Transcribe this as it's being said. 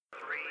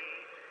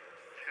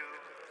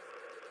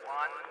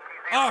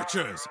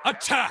Archers,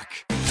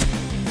 attack!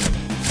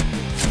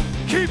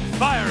 Keep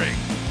firing!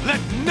 Let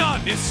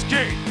none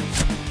escape!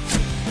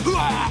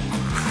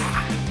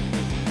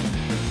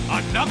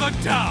 Another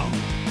down!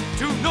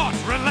 Do not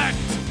relent!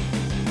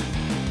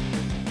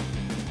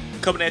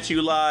 Coming at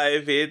you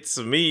live, it's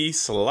me,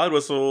 Slide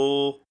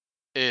Whistle.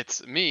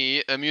 It's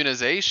me,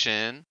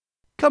 Immunization.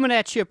 Coming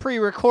at you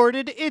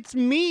pre-recorded, it's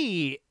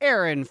me,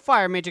 Aaron,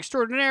 Fire Mage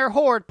Extraordinaire,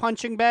 Horde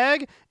Punching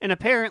Bag, and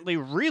apparently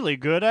really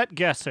good at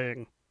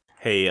guessing.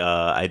 Hey,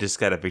 I just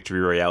got a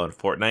victory royale in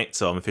Fortnite,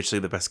 so I'm officially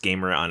the best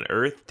gamer on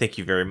Earth. Thank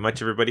you very much,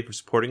 everybody, for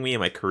supporting me in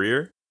my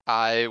career.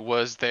 I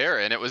was there,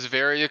 and it was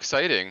very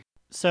exciting.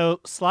 So,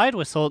 Slide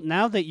Whistle,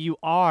 now that you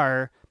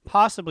are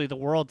possibly the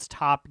world's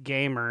top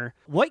gamer,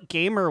 what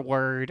gamer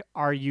word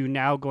are you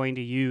now going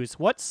to use?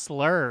 What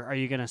slur are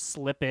you going to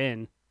slip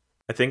in?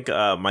 I think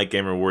my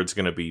gamer word's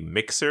gonna be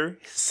Mixer,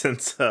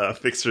 since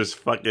Mixer's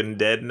fucking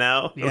dead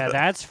now. Yeah,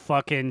 that's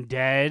fucking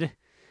dead.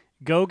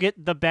 Go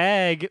get the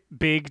bag,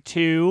 Big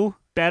Two.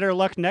 Better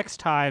luck next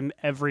time,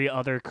 every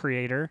other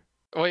creator.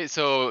 Wait,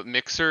 so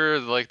Mixer,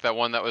 like that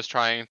one that was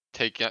trying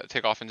to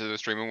take off into the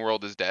streaming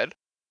world, is dead?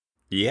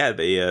 Yeah,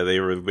 they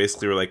were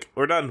basically like,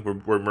 we're done.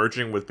 We're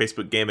merging with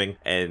Facebook Gaming,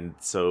 and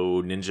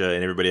so Ninja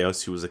and everybody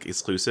else who was like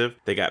exclusive,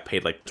 they got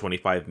paid like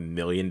 $25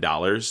 million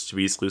to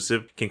be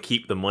exclusive, can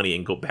keep the money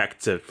and go back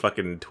to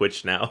fucking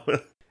Twitch now.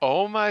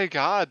 Oh my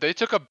god, they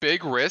took a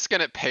big risk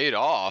and it paid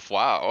off.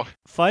 Wow.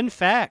 Fun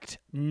fact,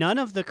 none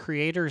of the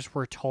creators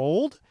were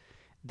told.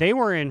 They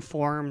were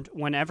informed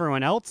when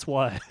everyone else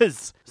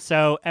was.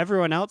 So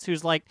everyone else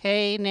who's like,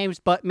 hey,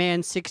 name's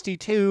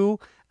Buttman62,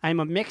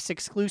 I'm a Mix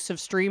exclusive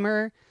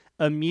streamer,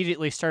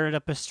 immediately started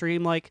up a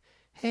stream like,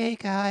 hey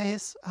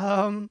guys,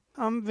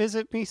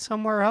 visit me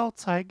somewhere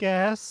else, I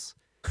guess.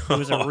 It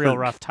was a real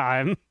rough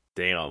time.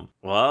 Damn.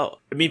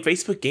 Well, I mean,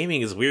 Facebook Gaming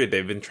is weird.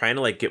 They've been trying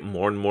to like get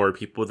more and more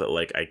people that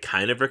like I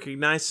kind of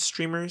recognize as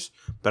streamers,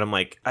 but I'm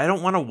like, I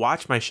don't want to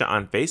watch my shit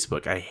on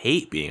Facebook. I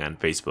hate being on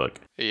Facebook.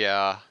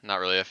 Yeah, not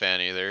really a fan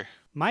either.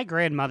 My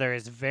grandmother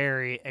is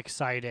very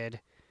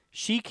excited.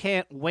 She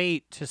can't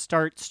wait to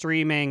start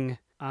streaming.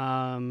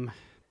 I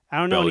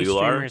don't know any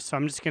Bellular? streamers, so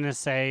I'm just gonna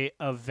say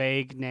a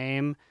vague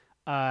name.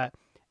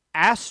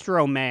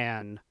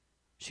 Astroman.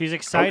 She's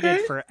excited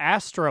Okay. for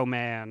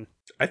Astroman.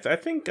 I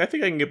think I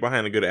can get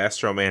behind a good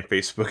Astro Man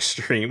Facebook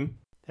stream.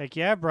 Like,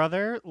 yeah,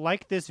 brother,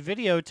 like this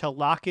video to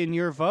lock in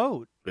your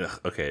vote. Ugh,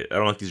 okay, I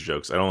don't like these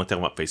jokes. I don't like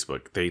talking about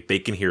Facebook. They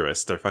can hear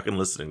us. They're fucking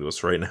listening to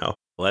us right now.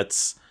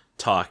 Let's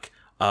talk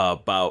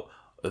about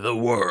the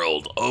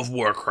World of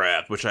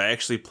Warcraft, which I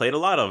actually played a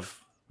lot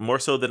of, more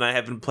so than I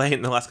have been playing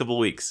in the last couple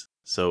of weeks.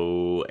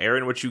 So,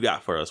 Aaron, what you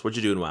got for us? What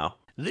you doing, WoW?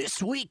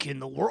 This week in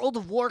the World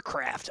of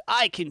Warcraft,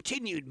 I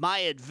continued my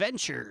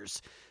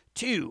adventures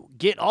to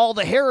get all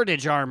the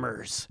heritage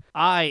armors.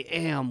 I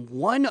am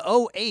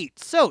 108,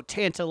 so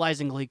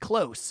tantalizingly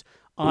close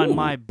on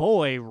my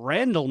boy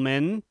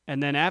Randallman,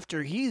 and then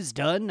after he's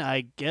done,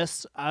 I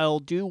guess I'll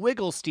do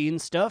Wigglestein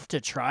stuff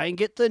to try and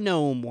get the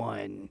gnome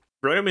one.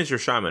 Randallman's your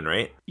shaman,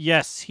 right?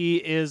 Yes, he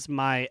is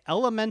my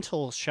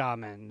elemental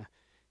shaman.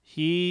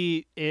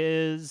 He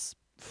is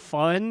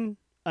fun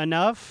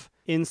enough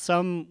in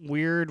some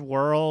weird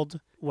world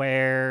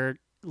where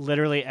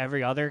literally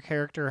every other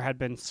character had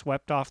been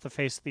swept off the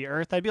face of the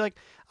earth. I'd be like,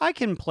 I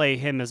can play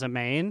him as a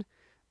main,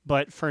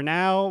 but for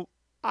now,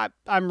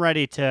 I'm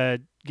ready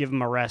to give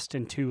him a rest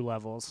in 2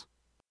 levels.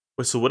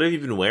 So what have you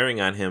been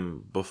wearing on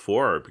him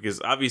before? Because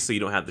obviously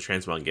you don't have the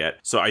transmog yet.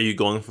 So are you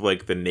going for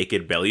like the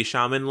naked belly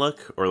shaman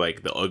look or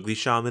like the ugly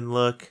shaman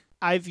look?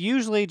 I've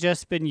usually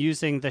just been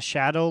using the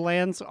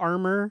Shadowlands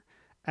armor,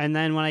 and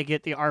then when I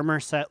get the armor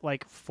set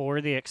like for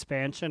the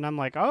expansion, I'm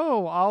like,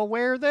 oh, I'll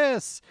wear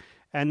this.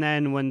 And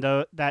then when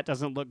that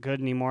doesn't look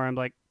good anymore, I'm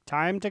like,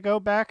 time to go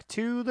back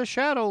to the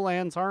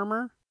Shadowlands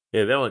armor.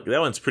 Yeah, that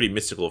one's pretty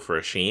mystical for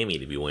a chamois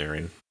to be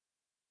wearing.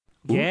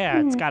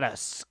 Yeah, it's got a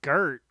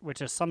skirt, which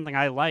is something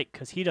I like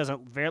because he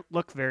doesn't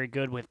look very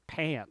good with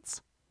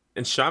pants.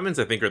 And shamans,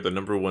 I think, are the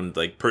number one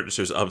like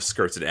purchasers of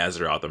skirts in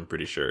Azeroth, I'm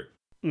pretty sure.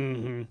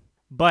 Mm-hmm.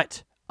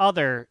 But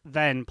other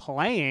than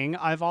playing,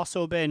 I've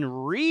also been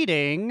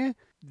reading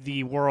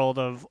the World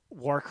of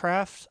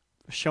Warcraft,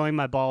 showing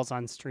my balls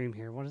on stream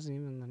here. What is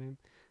even the name?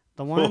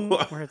 The one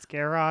where it's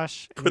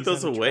Garrosh. and Put he's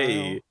those at a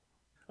away. trial.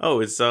 Oh,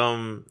 it's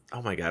oh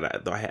my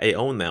god, I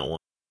own that one.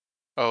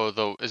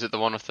 Oh, is it the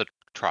one with the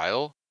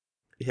trial?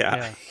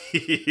 Yeah.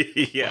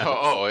 Yeah.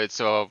 Oh,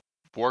 it's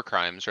War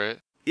Crimes, right?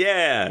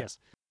 Yeah. Yes.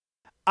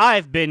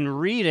 I've been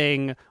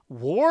reading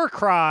War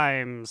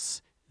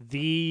Crimes,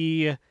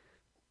 the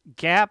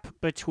gap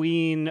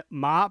between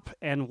Mop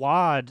and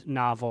Wad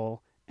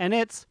novel, and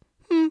it's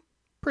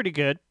pretty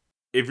good.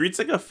 It reads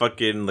like a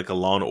fucking like a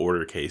Law and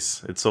Order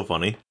case. It's so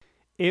funny.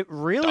 It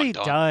really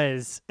Dun, dun.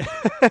 does.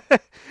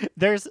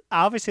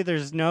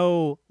 There's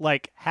no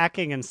like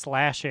hacking and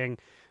slashing,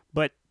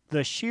 but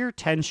the sheer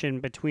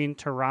tension between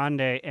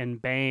Tyrande and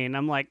Bane,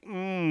 I'm like,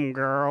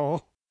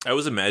 girl. I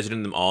was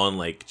imagining them all in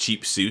like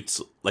cheap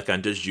suits, like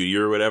on Judge Judy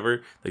or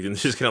whatever. Like they're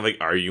just kind of like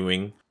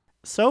arguing.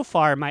 So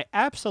far, my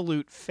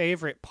absolute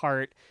favorite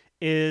part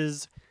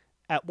is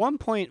at one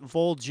point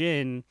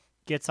Vol'jin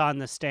gets on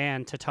the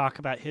stand to talk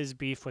about his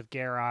beef with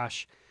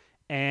Garrosh,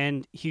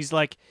 and he's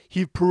like,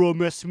 he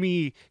promised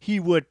me he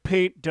would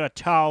paint the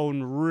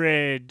town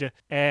red.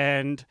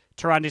 And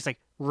Tyrandi's like,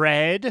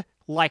 red?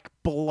 Like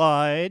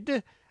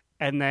blood?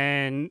 And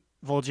then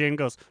Vol'jin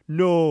goes,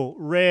 no,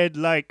 red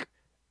like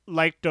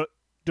the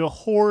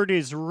horde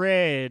is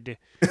red.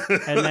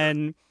 And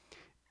then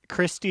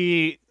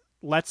Christie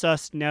lets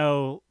us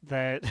know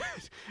that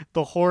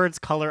the Horde's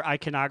color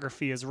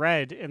iconography is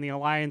red and the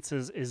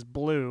Alliance's is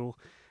blue,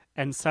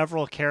 and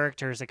several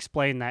characters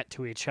explain that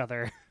to each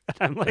other. And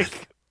I'm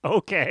like,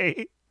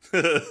 okay.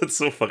 That's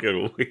so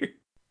fucking weird.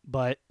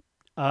 But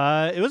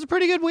it was a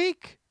pretty good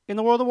week in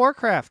the World of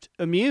Warcraft.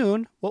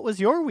 Immune, what was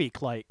your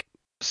week like?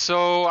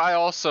 So I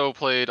also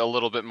played a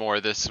little bit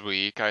more this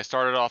week. I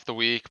started off the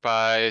week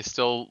by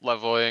still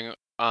leveling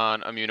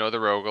on Immuno the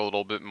Rogue a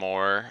little bit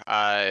more.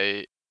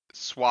 I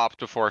swapped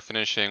before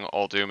finishing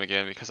Uldum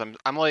again because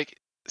I'm like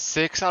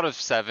 6 out of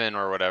 7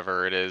 or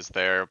whatever it is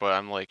there, but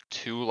I'm like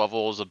 2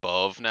 levels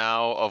above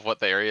now of what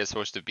the area is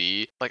supposed to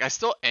be. Like I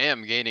still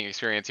am gaining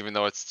experience even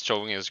though it's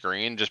showing as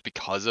green just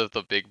because of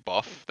the big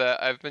buff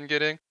that I've been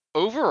getting.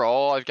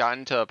 Overall, I've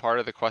gotten to a part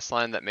of the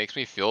questline that makes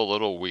me feel a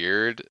little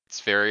weird.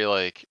 It's very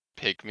like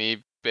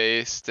pygmy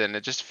based and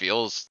it just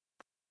feels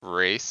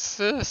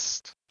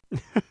racist.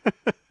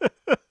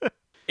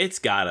 It's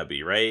gotta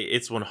be, right?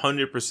 It's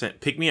 100%.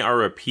 Pygmy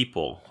are a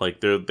people. Like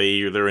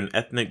they're an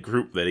ethnic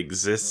group that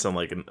exists on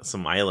like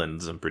some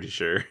islands. I'm pretty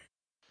sure.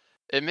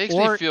 It makes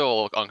me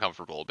feel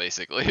uncomfortable,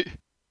 basically.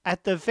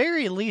 At the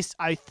very least,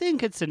 I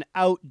think it's an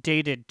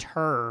outdated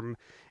term.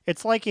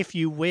 It's like if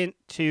you went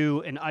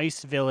to an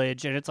ice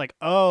village and it's like,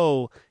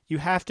 oh, you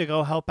have to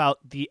go help out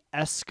the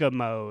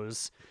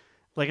Eskimos.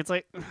 Like, it's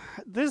like,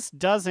 this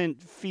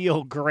doesn't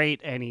feel great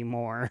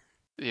anymore.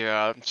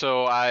 Yeah,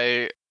 so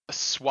I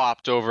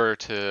swapped over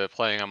to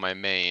playing on my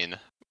main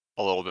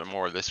a little bit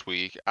more this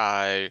week.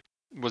 I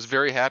was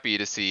very happy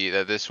to see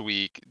that this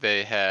week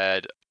they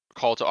had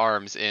Call to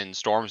Arms in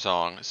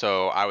Stormsong,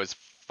 so I was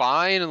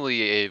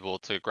finally able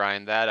to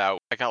grind that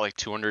out. I got like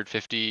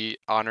 250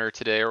 honor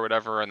today or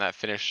whatever, and that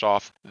finished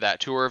off that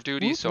tour of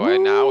duty. So I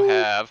now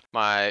have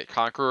my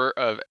Conqueror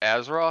of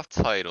Azeroth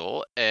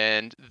title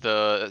and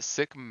the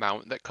sick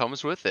mount that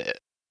comes with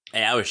it.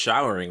 Hey, I was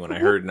showering when I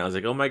heard, and I was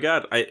like, "Oh my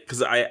god!"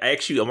 Because I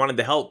actually wanted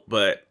to help,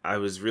 but I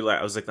was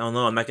like, "Oh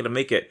no, I'm not gonna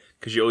make it,"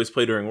 because you always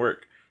play during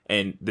work.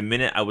 And the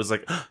minute I was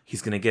like, oh,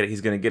 "He's gonna get it, he's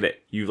gonna get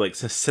it," you like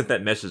sent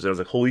that message, and I was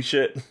like, "Holy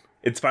shit,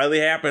 it's finally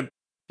happened!"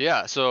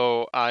 Yeah,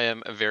 so I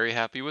am very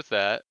happy with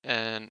that,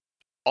 and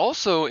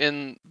also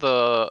in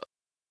the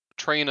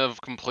train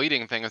of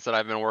completing things that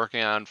I've been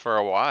working on for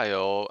a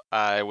while,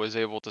 I was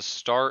able to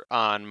start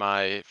on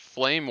my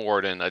Flame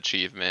Warden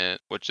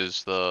achievement, which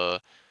is the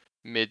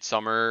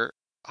midsummer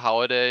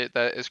holiday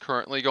that is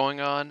currently going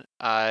on.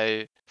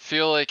 I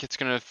feel like it's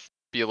going to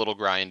be a little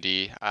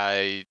grindy.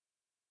 I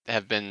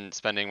have been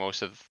spending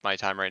most of my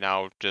time right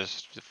now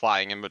just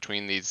flying in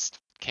between these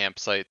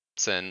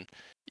campsites and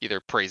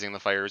either praising the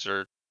fires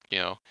or,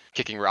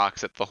 kicking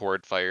rocks at the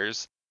horde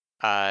fires.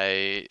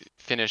 I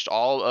finished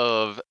all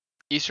of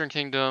Eastern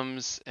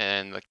Kingdoms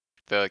and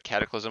the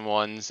Cataclysm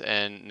ones,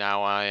 and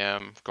now I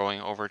am going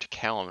over to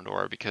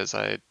Kalimdor because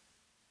I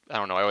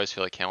don't know, I always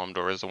feel like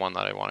Kalimdor is the one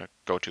that I want to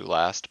go to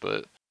last,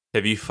 but...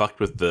 Have you fucked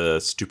with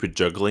the stupid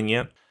juggling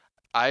yet?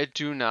 I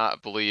do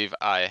not believe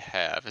I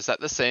have. Is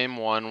that the same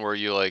one where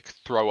you,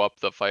 throw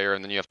up the fire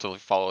and then you have to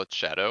follow its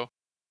shadow?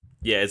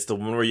 Yeah, it's the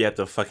one where you have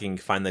to fucking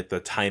find, the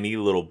tiny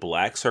little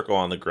black circle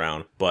on the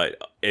ground, but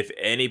if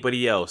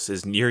anybody else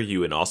is near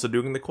you and also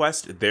doing the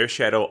quest, their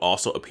shadow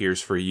also appears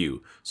for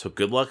you. So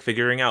good luck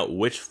figuring out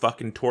which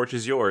fucking torch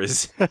is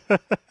yours.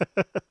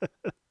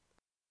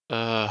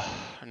 No,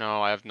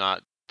 I have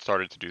not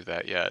started to do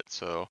that yet,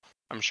 so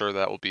I'm sure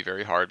that will be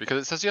very hard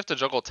because it says you have to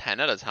juggle 10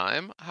 at a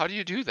time. How do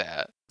you do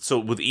that? So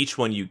with each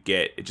one you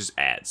get, it just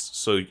adds.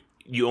 So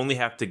you only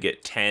have to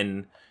get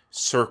 10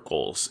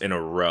 circles in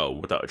a row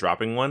without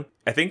dropping one.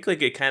 I think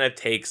it kind of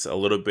takes a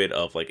little bit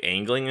of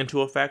angling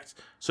into effect.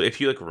 So if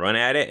you run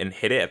at it and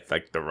hit it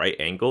at the right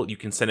angle, you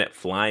can send it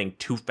flying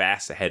too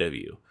fast ahead of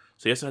you.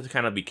 So you also have to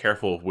kind of be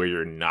careful of where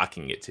you're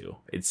knocking it to.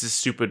 It's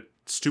just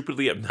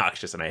stupidly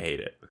obnoxious, and I hate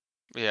it.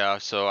 Yeah,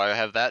 so I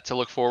have that to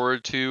look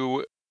forward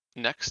to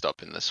next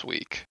up in this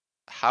week.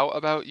 How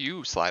about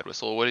you, Slide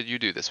Whistle? What did you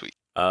do this week?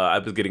 I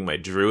was getting my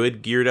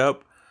druid geared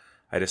up.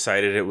 I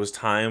decided it was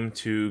time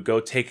to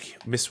go take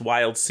Miss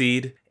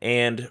Wildseed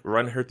and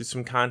run her through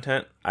some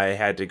content. I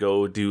had to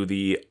go do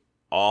the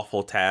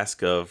awful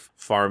task of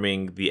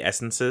farming the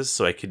essences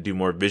so I could do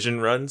more vision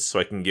runs so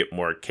I can get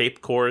more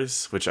cape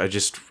cores, which I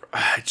just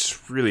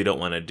really don't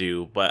want to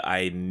do, but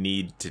I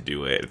need to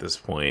do it at this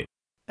point.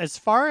 As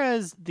far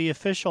as the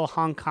official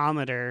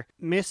honkometer,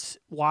 Miss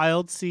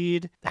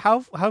Wildseed,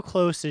 how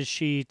close is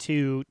she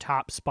to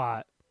top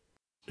spot?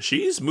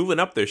 She's moving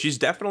up there. She's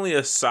definitely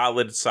a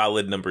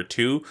solid number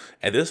 2.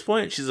 At this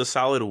point, she's a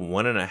solid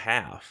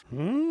 1.5.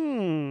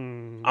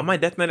 On my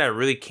Death Knight, I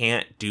really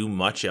can't do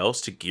much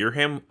else to gear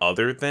him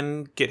other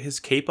than get his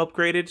cape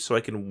upgraded so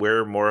I can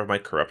wear more of my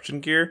corruption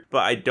gear.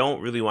 But I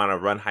don't really want to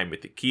run high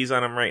mythic keys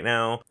on him right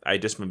now. I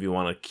just maybe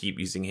want to keep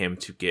using him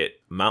to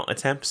get mount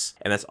attempts.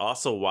 And that's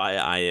also why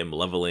I am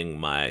leveling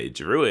my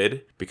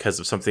druid, because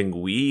of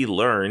something we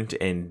learned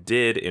and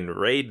did in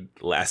raid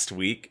last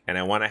week. And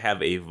I want to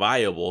have a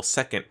viable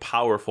second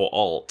powerful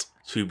alt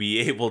to be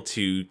able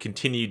to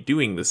continue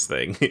doing this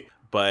thing.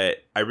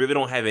 But I really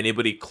don't have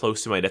anybody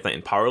close to my Death Knight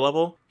in power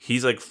level.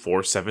 He's like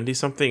 470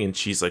 something and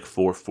she's like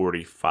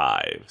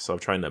 445. So I'm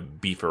trying to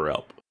beef her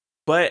up.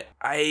 But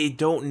I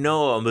don't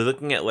know. I'm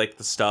looking at like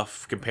the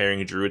stuff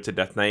comparing Druid to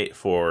Death Knight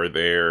for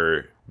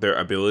their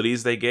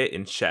abilities they get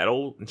in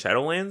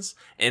Shadowlands.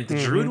 And the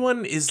Druid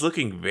one is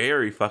looking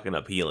very fucking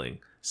appealing.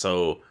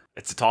 So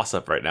it's a toss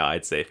up right now,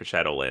 I'd say, for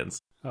Shadowlands.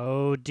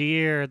 Oh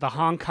dear, the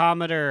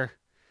honkometer.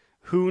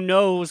 Who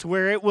knows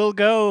where it will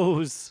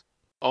goes?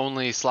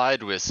 Only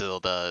Slide Whistle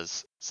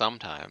does,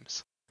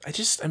 sometimes.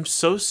 I'm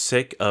so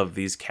sick of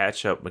these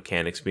catch-up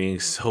mechanics being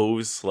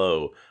so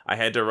slow. I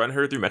had to run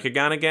her through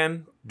Mechagon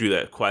again, do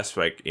that quest,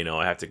 like,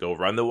 I have to go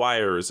run the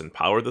wires and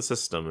power the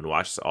system and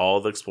watch all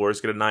the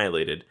explorers get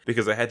annihilated,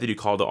 because I had to do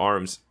Call to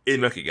Arms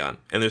in Mechagon,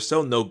 and there's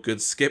still no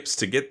good skips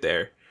to get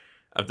there.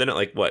 I've done it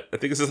I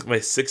think this is like my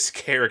 6th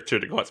character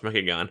to go out to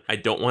Mechagon. I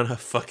don't want to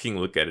fucking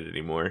look at it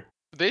anymore.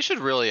 They should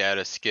really add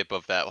a skip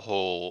of that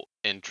whole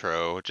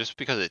intro, just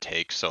because it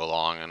takes so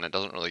long and it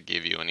doesn't really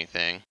give you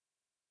anything.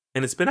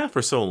 And it's been out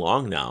for so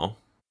long now.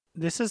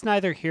 This is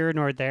neither here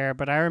nor there,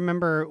 but I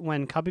remember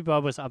when Cubby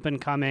Bub was up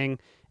and coming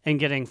and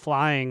getting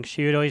flying,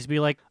 she would always be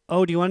like,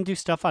 "Oh, do you want to do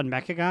stuff on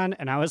Mechagon?"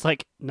 And I was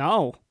like,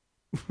 "No."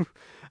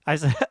 I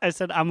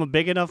said, "I'm a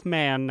big enough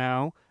man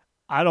now.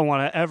 I don't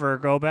want to ever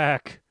go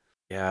back."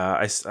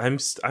 Yeah,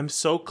 I'm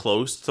so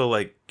close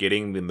to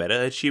getting the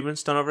meta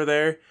achievements done over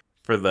there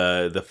for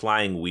the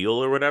flying wheel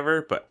or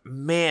whatever, but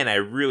man, I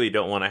really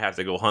don't want to have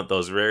to go hunt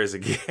those rares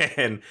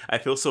again. I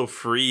feel so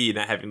free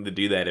not having to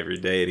do that every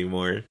day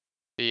anymore.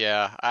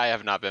 Yeah, I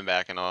have not been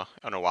back in a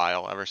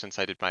while, ever since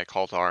I did my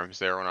Call to Arms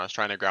there when I was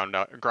trying to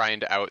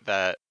grind out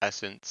that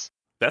essence.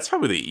 That's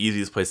probably the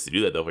easiest place to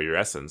do that though, for your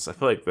essence. I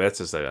feel like that's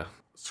just a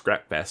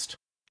scrap fest.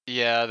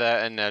 Yeah,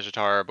 that and Najatar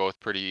are both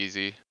pretty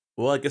easy.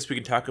 Well, I guess we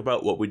can talk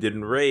about what we did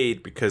in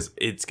Raid, because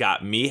it's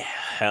got me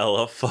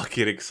hella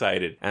fucking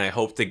excited. And I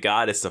hope to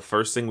God it's the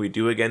first thing we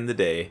do again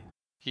today.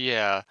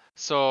 Yeah,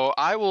 so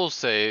I will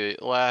say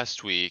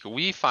last week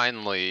we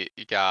finally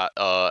got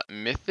a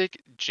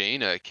Mythic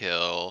Jaina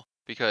kill,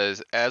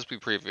 because as we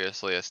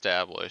previously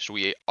established,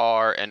 we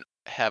are and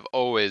have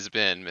always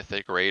been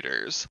Mythic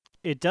Raiders.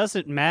 It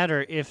doesn't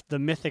matter if the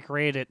Mythic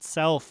Raid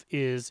itself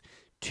is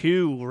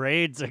 2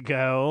 raids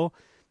ago.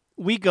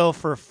 We go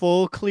for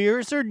full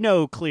clears or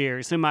no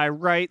clears. Am I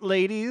right,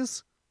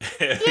 ladies?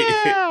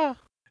 Yeah!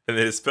 And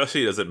it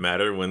especially doesn't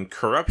matter when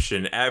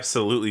corruption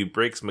absolutely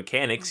breaks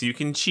mechanics you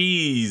can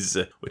cheese,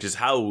 which is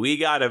how we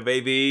got it,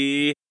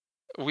 baby.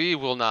 We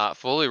will not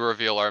fully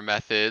reveal our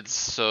methods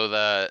so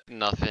that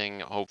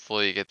nothing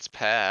hopefully gets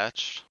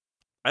patched.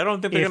 I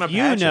don't think they're going If to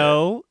you patch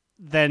know,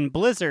 then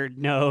Blizzard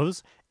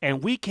knows,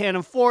 and we can't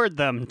afford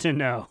them to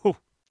know.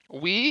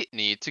 We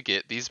need to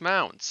get these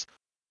mounts.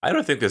 I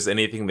don't think there's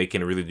anything they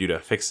can really do to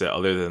fix it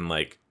other than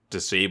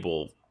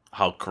disable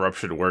how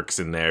corruption works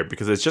in there,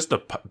 because it's just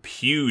a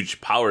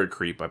huge power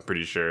creep, I'm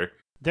pretty sure.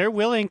 They're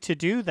willing to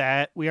do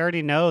that. We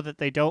already know that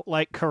they don't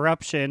like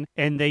corruption,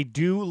 and they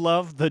do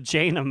love the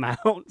Jaina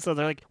mount. So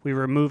they're like, we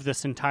remove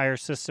this entire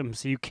system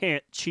so you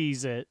can't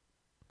cheese it.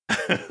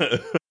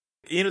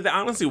 That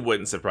honestly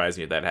wouldn't surprise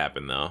me if that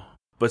happened, though.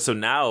 But so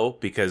now,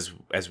 because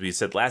as we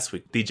said last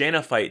week, the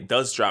Jaina fight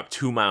does drop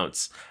 2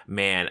 mounts.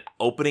 Man,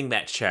 opening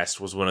that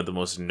chest was one of the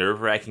most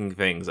nerve-wracking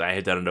things I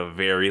had done in a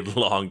very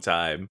long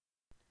time.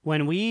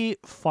 When we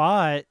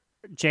fought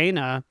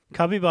Jaina,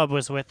 Cubby Bub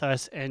was with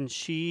us, and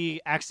she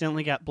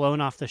accidentally got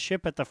blown off the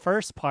ship at the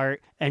first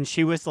part, and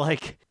she was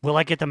like, "Will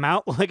I get the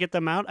mount? Will I get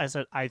the mount?" I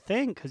said, "I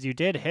think, because you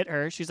did hit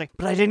her." She's like,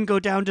 "But I didn't go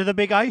down to the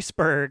big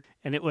iceberg."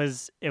 And it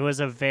was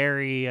a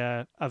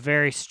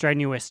very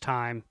strenuous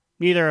time.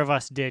 Neither of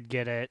us did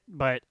get it,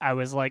 but I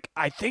was like,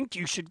 "I think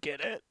you should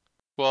get it."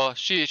 Well,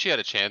 she had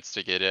a chance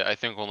to get it. I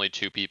think only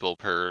 2 people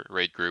per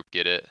raid group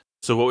get it.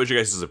 So what was your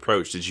guys'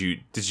 approach? Did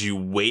you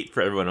wait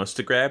for everyone else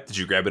to grab? Did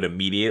you grab it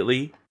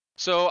immediately?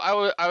 So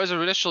I was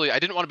initially, I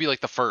didn't want to be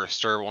the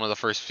first or one of the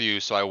first few,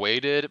 so I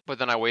waited, but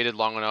then I waited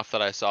long enough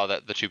that I saw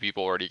that the 2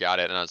 people already got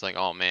it, and I was like,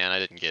 oh man, I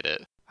didn't get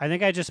it. I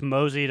think I just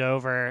moseyed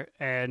over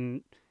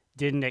and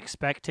didn't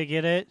expect to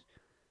get it,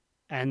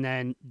 and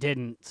then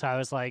didn't. So I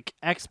was like,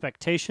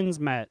 expectations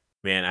met.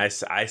 Man, I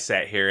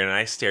sat here and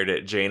I stared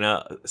at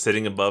Jaina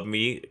sitting above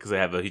me because I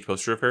have a huge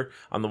poster of her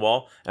on the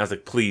wall. And I was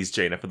like, please,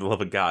 Jaina, for the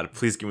love of God,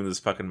 please give me this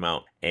fucking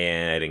mount.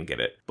 And I didn't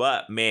get it.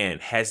 But man,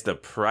 has the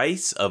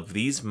price of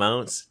these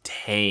mounts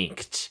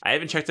tanked? I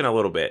haven't checked in a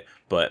little bit,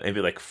 but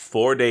maybe like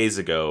 4 days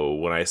ago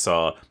when I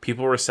saw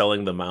people were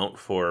selling the mount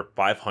for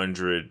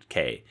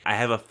 500K. I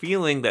have a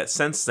feeling that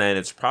since then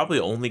it's probably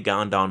only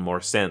gone down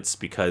more since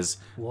because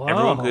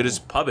everyone could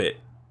just pub it.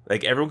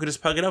 Like everyone could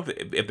just pug it up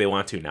if they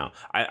want to now.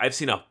 I've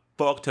seen a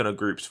fuck ton of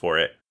groups for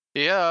it.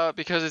 Yeah,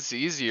 because it's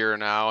easier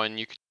now,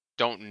 and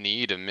don't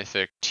need a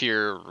mythic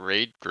tier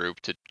raid group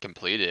to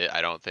complete it.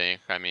 I don't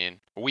think. I mean,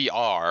 we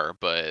are,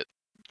 but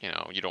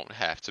you don't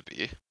have to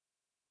be.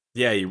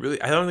 Yeah, I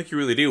don't think you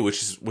really do,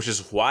 which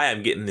is why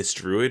I'm getting this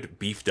druid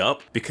beefed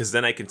up, because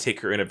then I can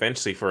take her in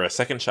eventually for a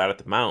second shot at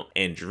the mount.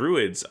 And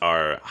druids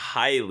are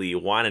highly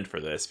wanted for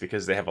this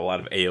because they have a lot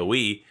of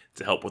AoE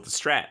to help with the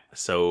strat.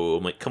 So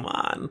I'm like, come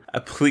on,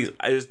 please.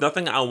 There's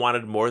nothing I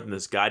wanted more than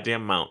this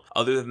goddamn mount,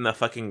 other than the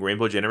fucking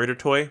rainbow generator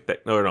toy.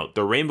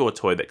 The rainbow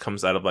toy that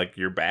comes out of like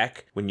your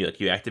back when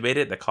you activate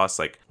it. That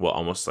costs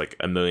almost like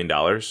 $1 million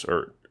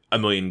or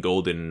 1 million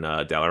gold in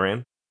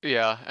Dalaran.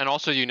 Yeah, and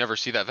also you never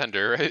see that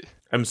vendor, right?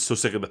 I'm so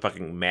sick of the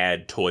fucking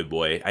mad toy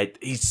boy.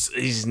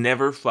 He's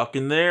never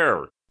fucking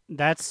there.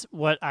 That's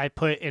what I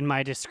put in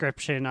my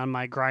description on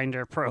my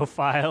Grindr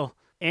profile.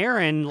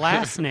 Aaron,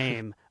 last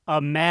name,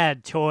 a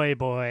mad toy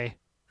boy.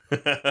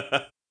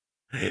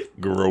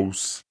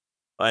 Gross.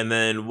 And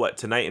then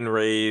tonight in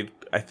Raid,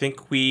 I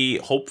think we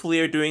hopefully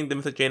are doing the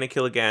Mythic Jaina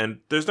kill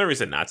again. There's no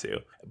reason not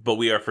to. But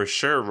we are for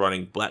sure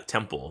running Black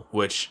Temple,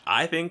 which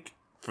I think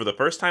for the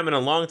first time in a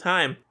long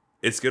time,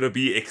 it's going to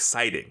be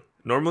exciting.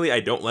 Normally, I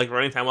don't like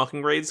running time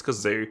walking raids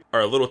because they are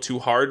a little too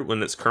hard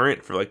when it's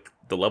current for like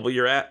the level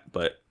you're at,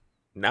 but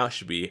now it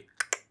should be.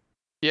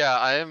 Yeah,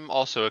 I am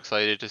also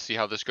excited to see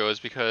how this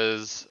goes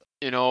because,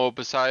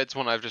 besides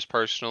when I've just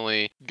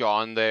personally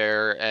gone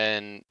there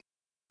and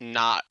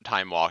not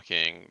time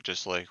walking,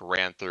 just like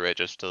ran through it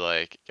just to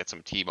like get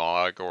some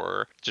T-Mog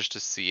or just to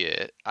see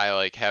it,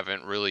 I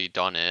haven't really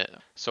done it.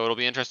 So it'll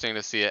be interesting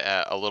to see it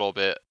at a little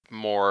bit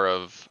more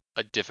of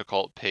a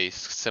difficult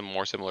pace,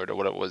 more similar to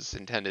what it was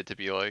intended to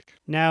be like.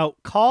 Now,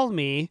 call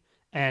me,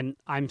 and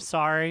I'm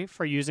sorry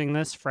for using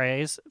this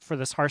phrase, for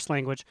this harsh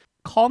language,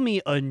 call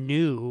me a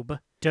noob.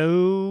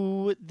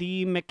 Do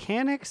the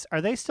mechanics,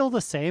 are they still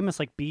the same as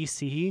like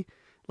BC?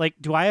 Like,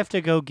 do I have to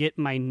go get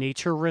my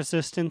nature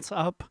resistance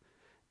up?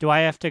 Do I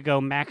have to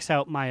go max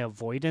out my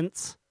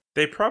avoidance?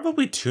 They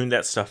probably tuned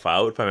that stuff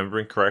out, if I'm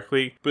remembering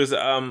correctly, because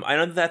I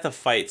know that the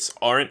fights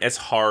aren't as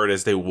hard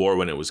as they were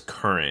when it was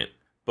current.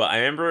 But I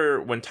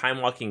remember when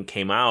Time Walking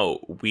came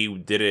out, we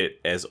did it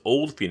as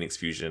old Phoenix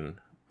Fusion,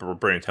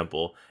 Burning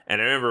Temple.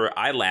 And I remember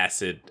I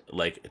lasted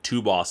like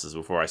 2 bosses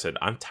before I said,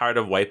 I'm tired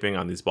of wiping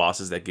on these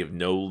bosses that give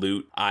no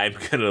loot. I'm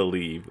going to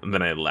leave. And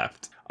then I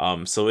left.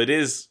 So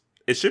it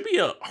should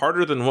be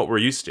harder than what we're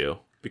used to,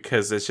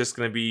 because it's just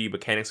going to be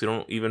mechanics we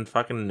don't even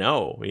fucking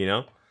know,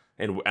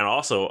 And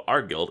also,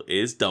 our guild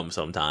is dumb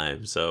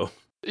sometimes, so...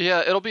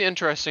 Yeah, it'll be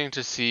interesting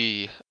to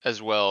see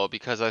as well,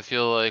 because I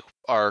feel like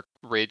our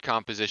raid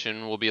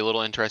composition will be a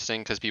little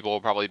interesting, because people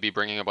will probably be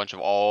bringing a bunch of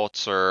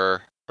alts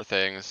or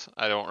things.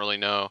 I don't really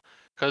know,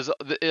 because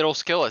it'll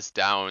scale us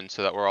down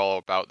so that we're all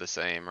about the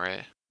same,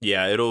 right?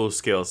 Yeah, it'll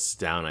scale us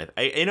down.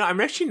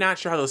 I'm actually not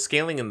sure how the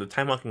scaling in the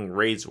time walking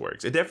raids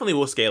works. It definitely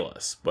will scale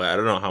us, but I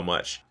don't know how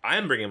much.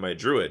 I'm bringing my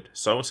druid,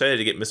 so I'm excited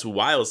to get Miss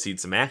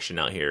Wildseed some action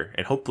out here,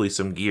 and hopefully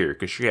some gear,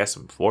 because she has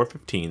some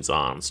 415s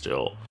on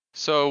still.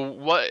 So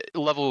what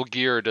level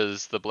gear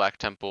does the Black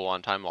Temple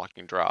on time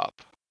walking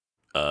drop?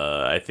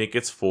 I think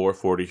it's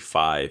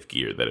 445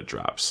 gear that it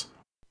drops.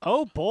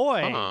 Oh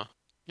boy.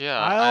 Yeah,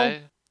 I'll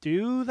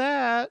do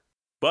that.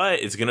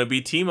 But it's gonna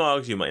be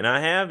T-Mogs you might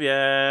not have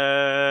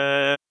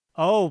yet.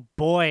 Oh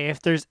boy,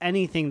 if there's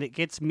anything that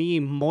gets me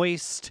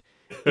moist,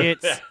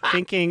 it's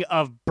thinking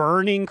of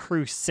Burning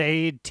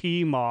Crusade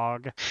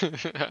T-Mog.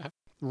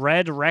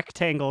 Red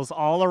rectangles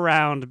all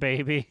around,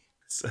 baby.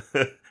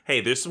 Hey,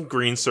 there's some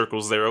green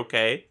circles there,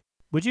 okay?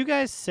 Would you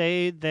guys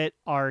say that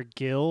our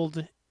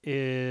guild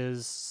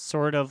is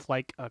sort of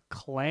like a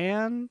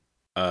clan?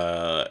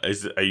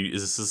 Is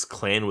this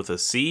clan with a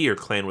C or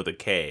clan with a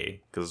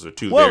K? Because they're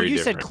two Whoa, very you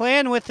different. said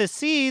clan with a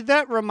C.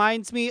 That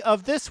reminds me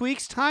of this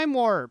week's Time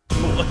Warp.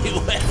 Here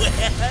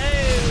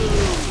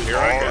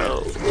I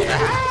go.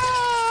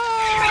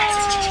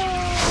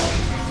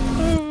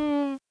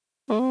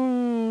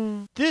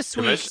 This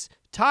week's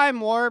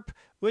Time Warp,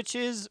 which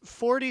is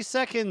 40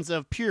 seconds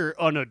of pure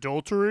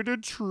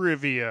unadulterated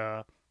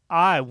trivia.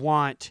 I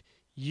want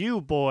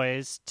you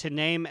boys to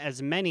name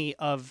as many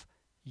of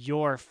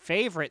your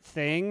favorite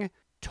thing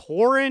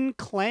Tauren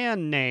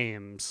clan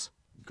names.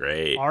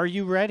 Great. Are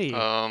you ready?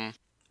 No,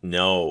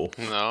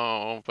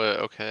 but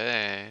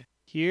okay.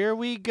 Here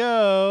we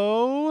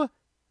go.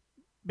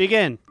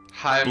 Begin.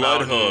 High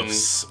Blood Mountain,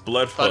 hooves.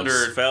 Blood Thunder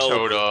hooves. Fell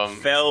Totem.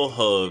 Fell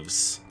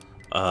hooves.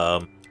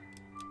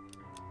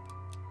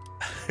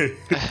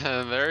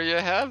 And there you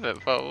have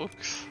it,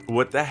 folks.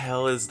 What the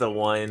hell is the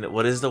one?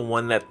 What is the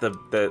one that the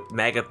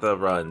Magatha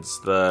runs?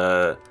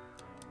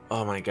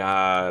 Oh my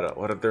god,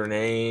 what are their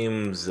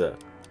names?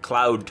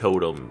 Cloud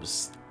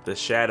totems, the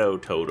shadow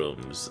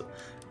totems,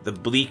 the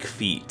bleak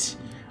feet,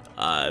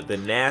 the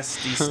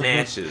nasty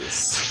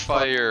snatches.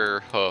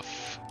 Fire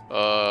hoof.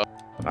 I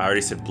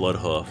already said blood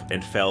hoof,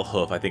 and fell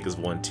hoof I think is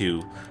one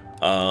too.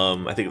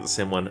 I think it's the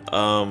same one.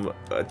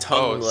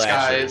 Tongue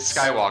lashes.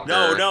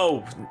 Skywalker.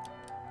 No,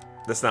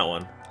 that's not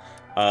one.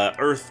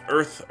 Earth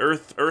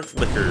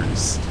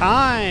lickers,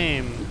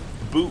 Time.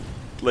 boot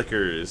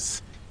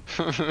lickers.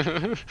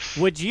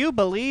 Would you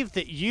believe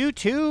that you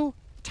two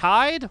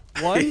tied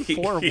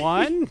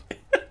 1-1?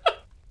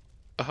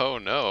 Oh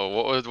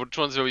no! Which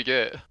ones do we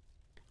get?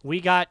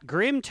 We got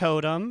Grim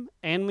Totem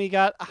and we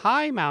got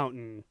High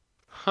Mountain.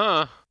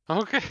 Huh.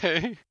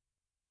 Okay.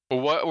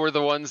 What were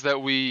the ones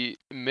that we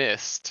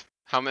missed?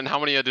 How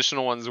many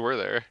additional ones were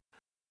there?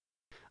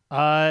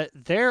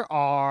 There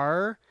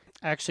are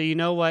actually. You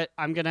know what?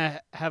 I'm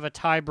gonna have a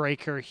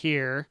tiebreaker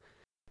here.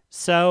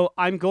 So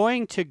I'm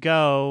going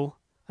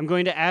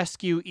to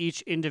ask you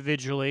each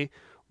individually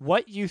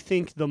what you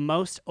think the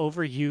most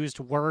overused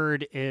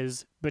word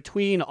is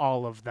between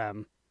all of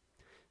them.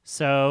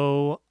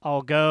 So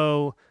I'll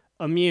go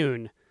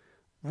immune.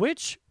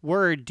 Which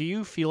word do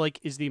you feel like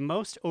is the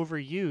most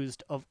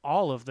overused of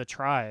all of the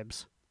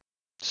tribes?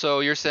 So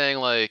you're saying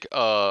like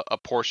a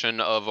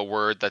portion of a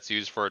word that's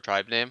used for a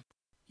tribe name?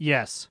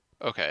 Yes.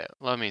 Okay,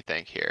 let me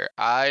think here.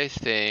 I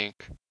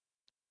think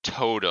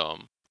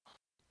totem.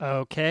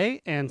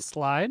 Okay, and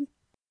slide.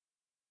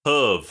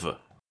 Hoof.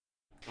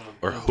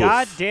 Or hoof.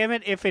 God damn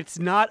it if it's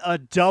not a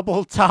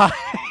double tie.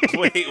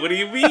 Wait, what do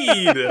you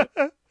mean?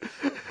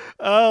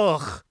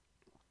 Ugh.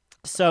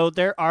 So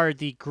there are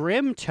the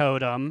Grim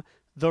Totem,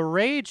 the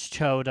Rage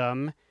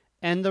Totem,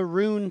 and the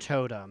Rune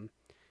Totem.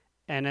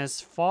 And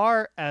as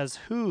far as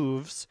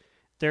hooves,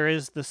 there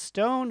is the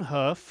Stone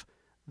Hoof,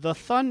 the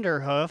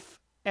Thunder Hoof,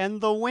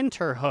 and the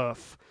Winter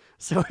Hoof.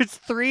 So it's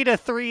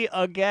 3-3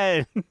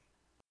 again.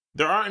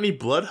 There aren't any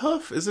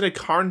Bloodhoof? Isn't it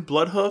Karn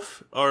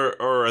Bloodhoof?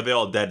 Or are they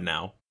all dead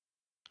now?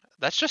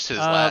 That's just his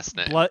last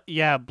name.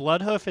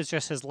 Bloodhoof is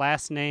just his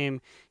last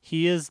name.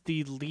 He is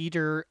the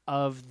leader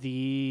of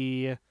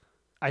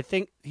I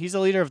think he's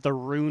the leader of the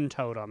Rune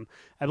Totem.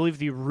 I believe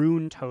the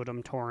Rune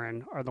Totem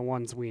Tauren are the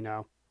ones we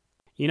know.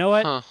 You know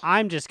what? Huh.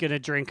 I'm just going to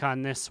drink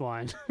on this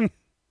one.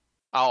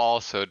 I'll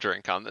also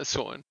drink on this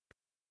one.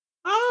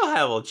 I'll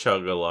have a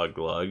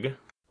chug-a-lug-lug.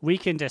 We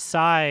can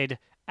decide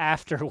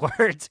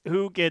afterwards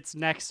who gets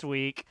next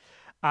week.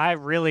 I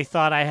really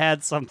thought I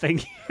had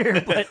something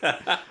here, but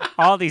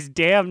all these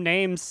damn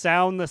names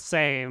sound the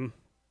same.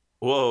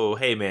 Whoa,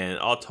 hey man,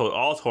 all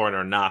Tauren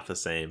are not the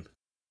same.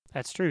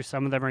 That's true.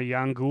 Some of them are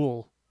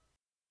Yangul.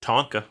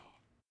 Tonka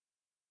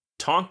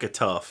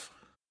tough.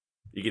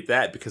 You get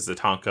that because the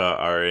Tonka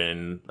are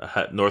in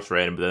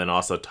Northrend, but then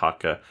also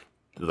Tonka,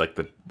 like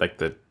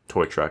the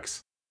toy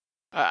trucks.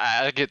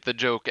 I get the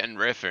joke and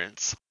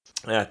reference.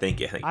 Yeah, thank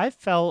you. I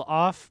fell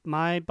off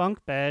my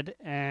bunk bed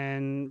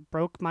and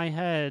broke my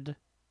head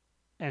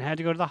and had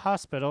to go to the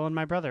hospital, and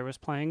my brother was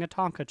playing a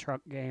Tonka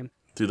truck game.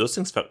 Dude, those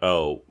things felt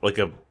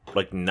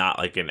not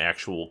like an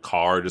actual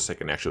car, just like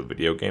an actual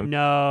video game.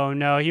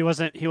 No, he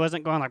wasn't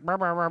going like brr,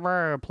 brr, brr,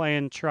 brr,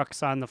 playing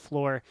trucks on the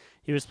floor.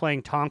 He was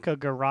playing Tonka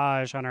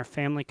Garage on our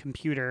family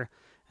computer,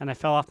 and I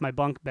fell off my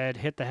bunk bed,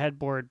 hit the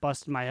headboard,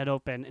 busted my head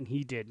open, and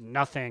he did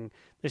nothing.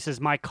 This is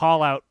my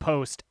call out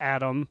post,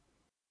 Adam.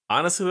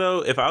 Honestly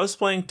though, if I was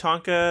playing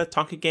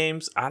Tonka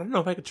games, I don't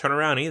know if I could turn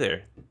around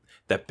either.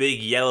 That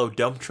big yellow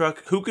dump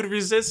truck, who could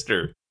resist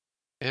her?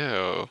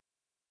 Ew.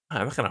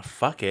 I'm not gonna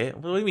fuck it.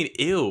 What do you mean,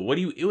 ew? What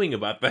are you ewing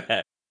about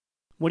that?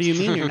 What do you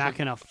mean you're not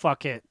gonna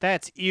fuck it?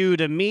 That's you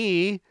to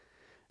me.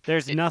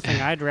 There's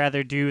nothing I'd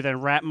rather do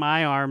than wrap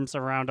my arms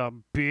around a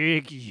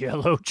big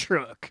yellow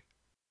truck.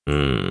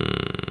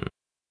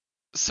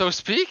 So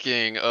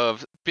speaking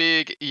of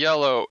big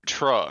yellow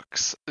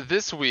trucks,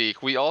 this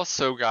week we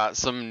also got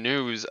some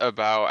news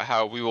about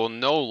how we will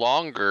no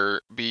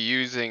longer be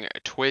using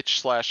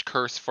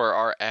Twitch/Curse for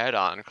our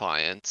add-on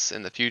clients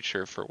in the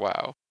future for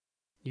WoW.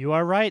 You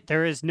are right.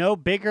 There is no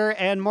bigger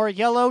and more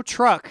yellow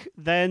truck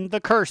than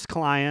the Curse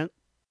client.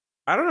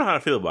 I don't know how to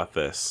feel about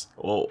this.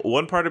 Well,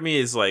 one part of me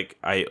is like,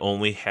 I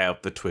only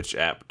have the Twitch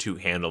app to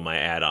handle my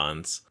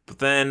add-ons. But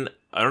then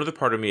another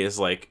part of me is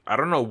like, I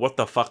don't know what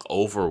the fuck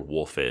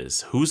Overwolf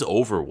is. Who's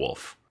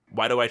Overwolf?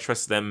 Why do I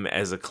trust them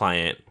as a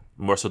client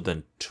more so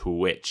than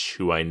Twitch,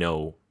 who I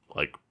know,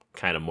 like,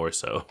 kind of more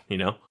so, you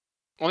know?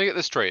 Let me get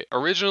this straight.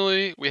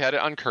 Originally, we had it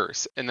on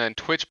Curse, and then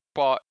Twitch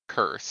bought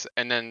Curse,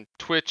 and then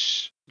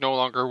Twitch no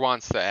longer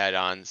wants the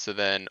add-on, so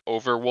then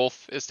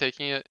Overwolf is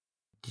taking it?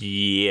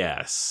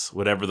 Yes,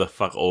 whatever the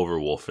fuck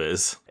Overwolf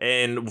is.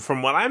 And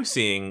from what I'm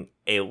seeing,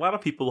 a lot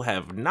of people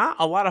have not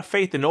a lot of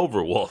faith in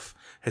Overwolf.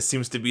 It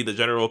seems to be the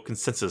general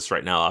consensus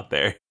right now out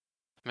there.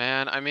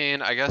 Man, I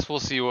mean, I guess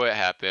we'll see what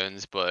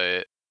happens,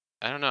 but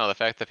I don't know. The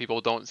fact that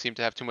people don't seem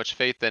to have too much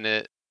faith in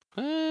it,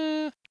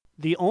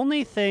 The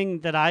only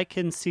thing that I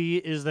can see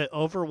is that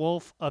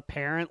Overwolf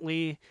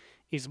apparently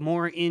is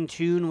more in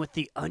tune with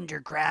the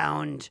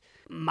underground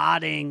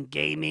modding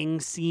gaming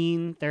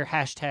scene. Their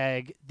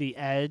hashtag The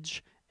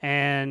Edge.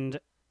 And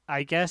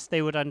I guess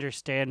they would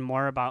understand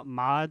more about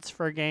mods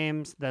for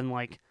games than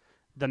like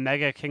the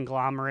mega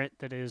conglomerate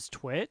that is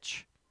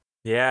Twitch.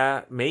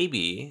 Yeah,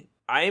 maybe.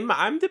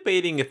 I'm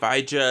debating if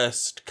I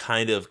just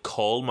kind of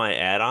cull my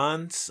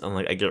add-ons and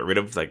like I get rid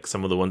of like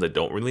some of the ones I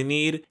don't really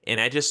need, and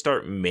I just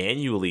start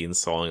manually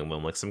installing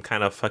them like some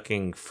kind of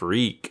fucking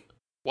freak.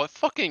 What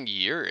fucking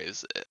year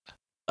is it?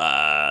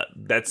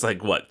 That's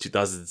like what,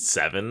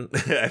 2007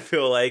 I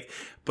feel like.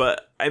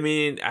 But I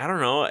mean, I don't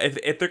know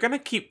if they're gonna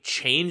keep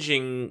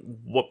changing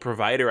what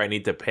provider I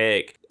need to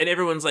pick, and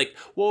everyone's like,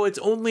 well,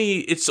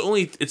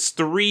 it's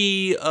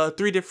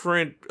three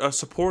different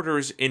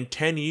supporters in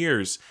 10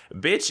 years.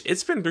 Bitch,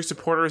 it's been three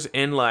supporters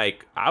in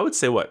like, I would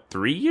say what,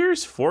 3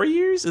 years, 4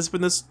 years has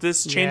been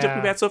this change up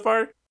we've had so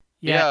far.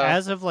 Yeah, Yeah.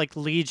 as of like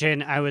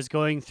Legion, I was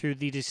going through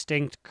the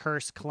distinct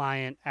Curse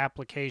client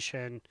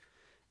application,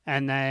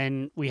 and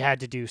then we had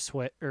to do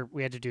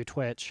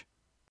Twitch.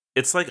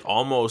 It's like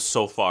almost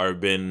so far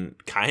been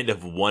kind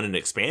of an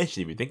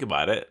expansion if you think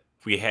about it.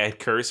 We had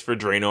Curse for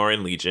Draenor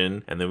and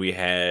Legion, and then we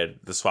had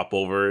the swap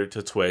over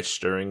to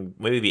Twitch during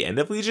maybe the end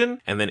of Legion,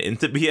 and then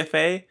into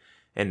BFA,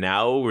 and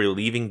now we're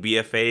leaving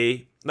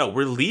BFA. No,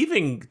 we're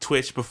leaving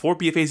Twitch before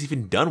BFA is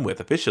even done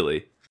with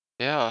officially.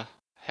 Yeah.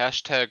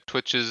 Hashtag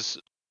Twitch's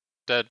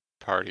dead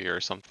party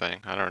or something.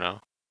 I don't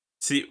know.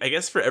 See, I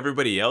guess for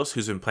everybody else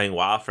who's been playing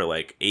WoW for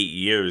like 8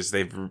 years,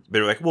 they're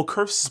like, well,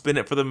 Curse has been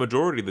it for the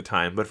majority of the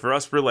time, but for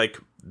us, we're like,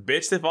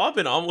 bitch, they've all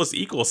been almost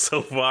equal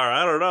so far.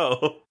 I don't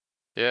know.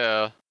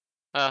 Yeah.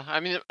 I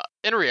mean,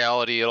 in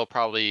reality, it'll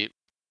probably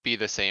be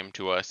the same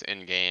to us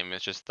in game.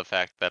 It's just the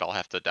fact that I'll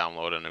have to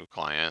download a new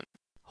client.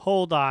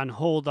 Hold on.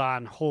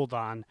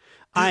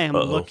 I am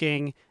Uh-oh.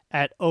 looking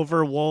at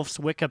Overwolf's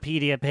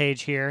Wikipedia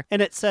page here,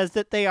 and it says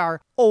that they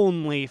are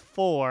only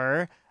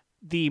for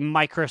the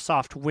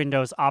Microsoft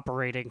Windows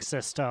operating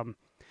system.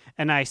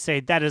 And I say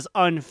that is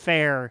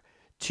unfair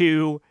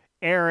to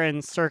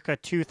Aaron circa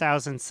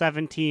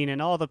 2017 and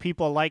all the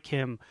people like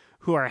him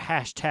who are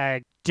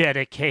hashtag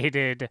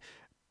dedicated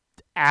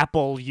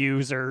Apple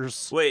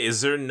users. Wait,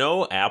 is there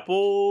no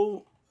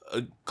Apple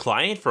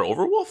client for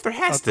Overwolf? There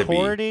has to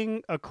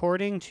be.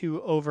 According to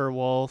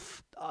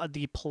Overwolf,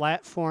 the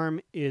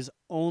platform is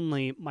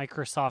only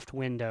Microsoft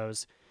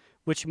Windows,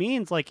 which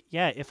means, like,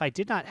 yeah, if I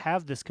did not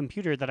have this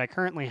computer that I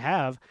currently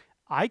have,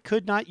 I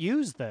could not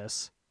use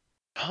this.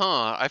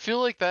 Huh. I feel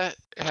like that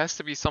has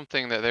to be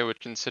something that they would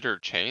consider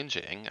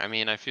changing. I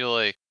mean, I feel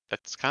like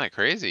that's kind of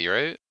crazy,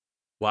 right?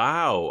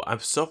 Wow, I'm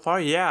so far,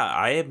 yeah,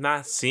 I am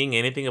not seeing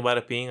anything about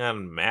it being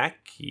on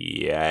Mac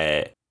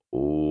yet.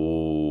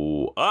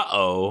 Ooh,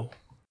 uh-oh.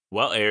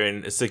 Well,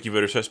 Aaron, it's like you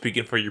better start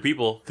speaking for your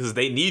people, because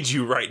they need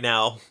you right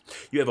now.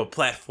 You have a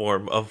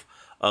platform of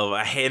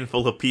a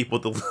handful of people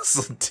to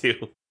listen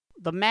to.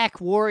 The Mac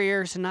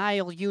Warriors and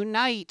I'll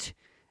unite.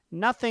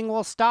 Nothing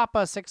will stop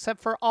us except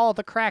for all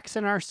the cracks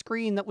in our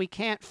screen that we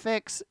can't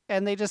fix,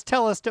 and they just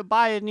tell us to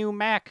buy a new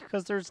Mac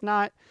because there's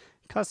not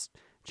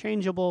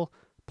changeable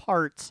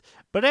parts.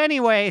 But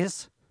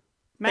anyways,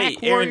 Mac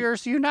Hey, Aaron.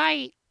 Warriors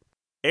unite.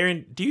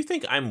 Aaron, do you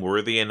think I'm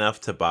worthy enough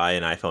to buy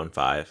an iPhone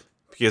 5?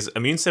 Because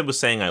Immune was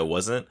saying I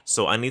wasn't,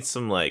 so I need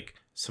some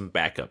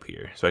backup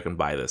here so I can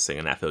buy this thing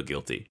and not feel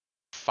guilty.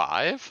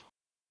 5?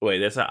 Wait,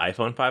 that's an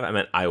iPhone 5? I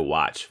meant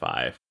iWatch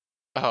 5.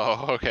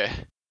 Oh, okay.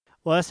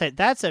 Well, I say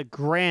that's a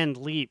grand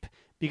leap,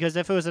 because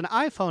if it was an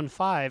iPhone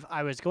 5,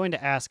 I was going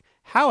to ask,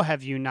 how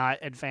have you not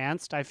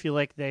advanced? I feel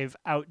like they've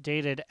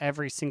outdated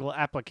every single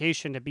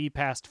application to be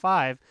past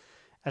 5.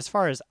 As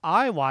far as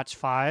iWatch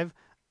 5,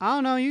 I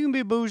don't know, you can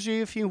be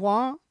bougie if you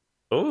want.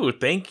 Oh,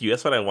 thank you.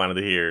 That's what I wanted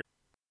to hear.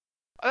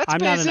 That's I'm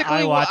not an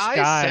basically what iWatch I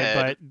guy, said.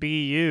 but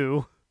be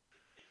you.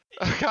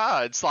 Oh,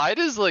 God, Slide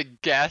is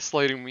like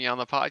gaslighting me on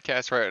the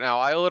podcast right now.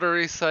 I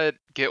literally said,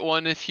 get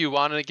one if you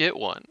want to get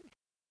one.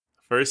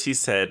 First, he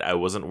said I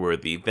wasn't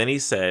worthy. Then he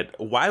said,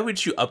 why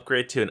would you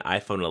upgrade to an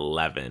iPhone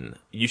 11?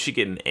 You should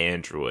get an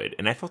Android.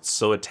 And I felt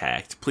so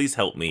attacked. Please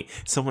help me.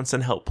 Someone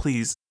send help,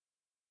 please.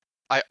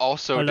 I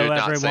also Hello, did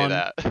not say everyone.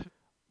 that.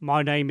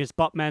 My name is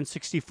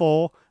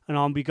Buttman64, and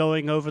I'll be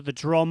going over the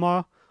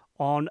drama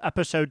on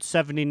episode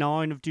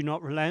 79 of Do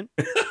Not Relent.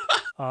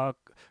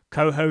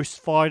 Co-host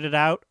fired it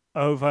out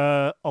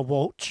over a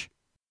watch.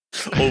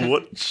 Oh,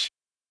 what?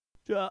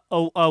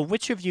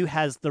 Which of you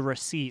has the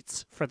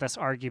receipts for this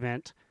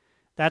argument?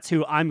 That's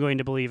who I'm going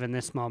to believe in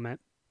this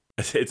moment.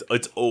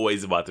 It's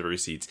always about the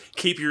receipts.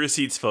 Keep your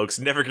receipts, folks.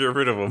 Never get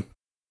rid of them.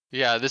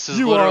 Yeah, this is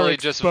You are literally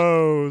just...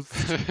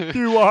 exposed.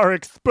 You are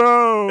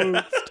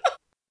exposed.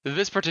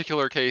 This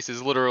particular case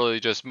is literally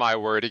just my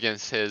word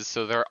against his,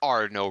 so there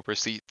are no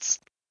receipts.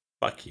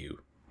 Fuck you.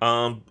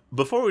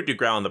 Before we do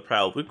Ground the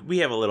Proud, we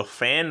have a little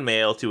fan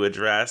mail to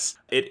address.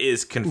 It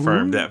is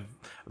confirmed that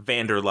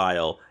Vander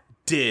Lyle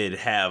did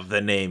have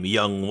the name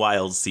Young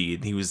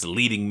Wildseed. He was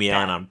leading me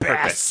on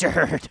purpose.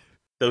 Bastard.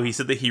 Though he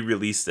said that he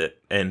released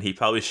it, and he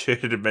probably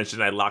should have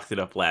mentioned I locked it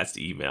up last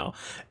email.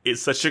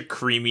 It's such a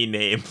creamy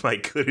name, I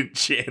couldn't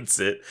chance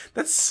it.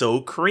 That's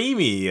so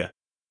creamy.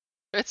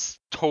 It's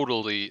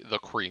totally the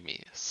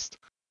creamiest.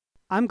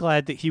 I'm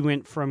glad that he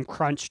went from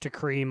crunch to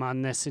cream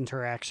on this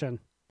interaction.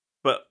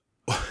 But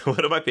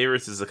one of my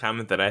favorites is a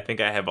comment that I think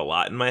I have a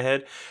lot in my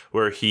head,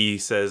 where he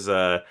says,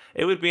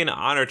 it would be an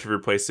honor to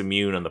replace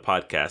Immune on the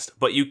podcast,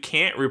 but you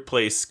can't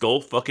replace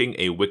skull fucking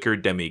a wicker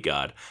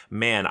demigod.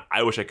 Man,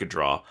 I wish I could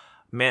draw.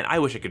 Man, I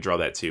wish I could draw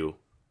that too.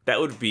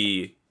 That would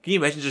be... Can you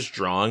imagine just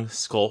drawing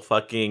skull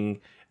fucking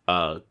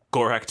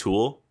Gorak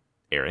Tool?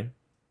 Aaron?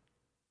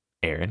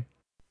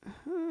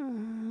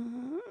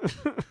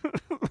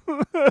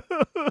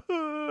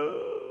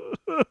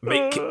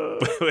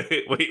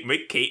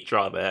 Make Kate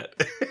draw that.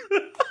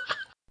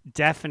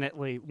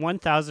 Definitely,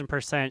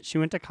 1000%. She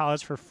went to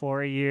college for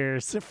 4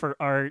 years for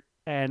art,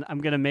 and I'm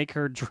gonna make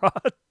her draw.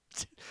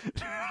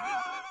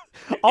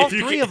 All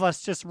three of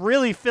us just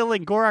really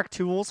filling Gorak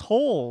Tool's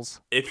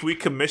holes. If we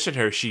commission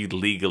her, she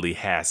legally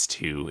has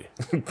to.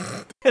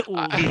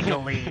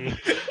 Legally.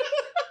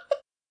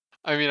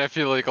 I mean, I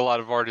feel like a lot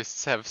of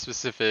artists have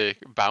specific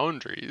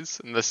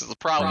boundaries, and this is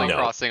probably No.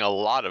 crossing a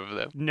lot of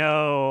them.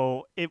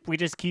 No, if we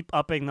just keep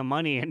upping the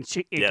money, and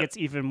it Yep. gets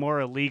even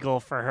more illegal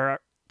for her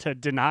to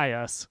deny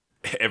us.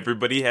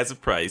 Everybody has a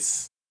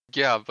price.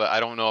 Yeah, but I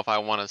don't know if I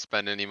want to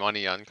spend any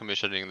money on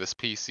commissioning this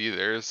piece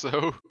either,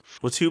 so...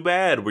 Well, too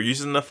bad. We're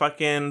using the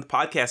fucking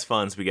podcast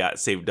funds we got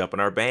saved up in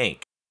our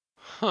bank.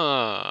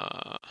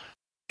 Huh.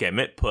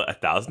 Gemmit put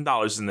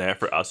 $1,000 in there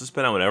for us to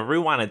spend on whatever we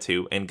wanted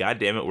to, and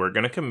goddamn it, we're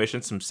gonna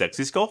commission some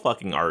sexy skull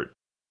fucking art.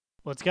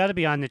 Well, it's got to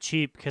be on the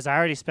cheap because I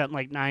already spent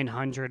like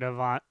 900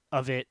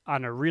 of it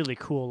on a really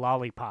cool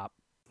lollipop.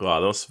 Wow,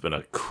 that must have been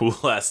a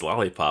cool ass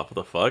lollipop. What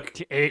the fuck?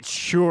 It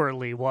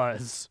surely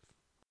was.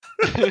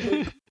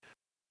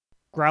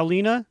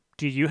 Growlina,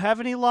 do you have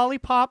any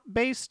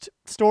lollipop-based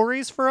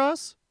stories for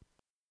us?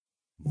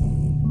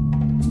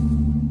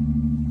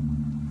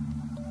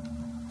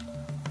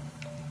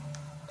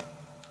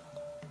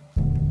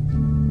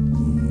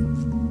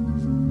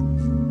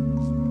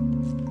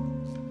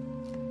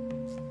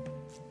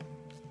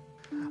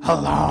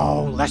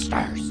 Hello,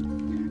 listeners.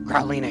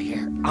 Growlina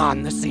here,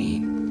 on the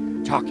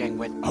scene, talking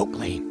with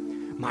Oakley,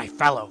 my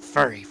fellow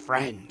furry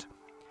friend.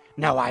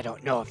 Now, I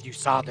don't know if you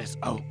saw this,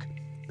 Oak,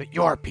 but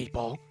your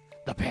people,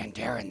 the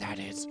Pandaren that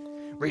is,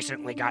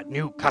 recently got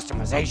new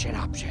customization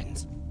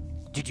options.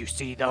 Did you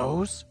see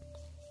those?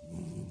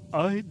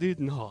 I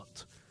did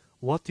not.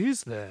 What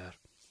is there?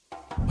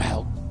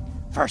 Well,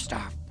 first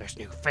off, there's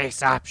new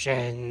face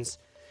options,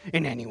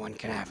 and anyone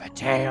can have a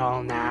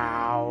tail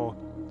now.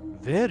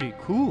 Very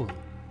cool.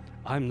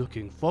 I'm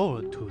looking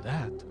forward to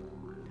that.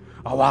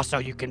 Oh, also,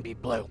 you can be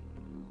blue.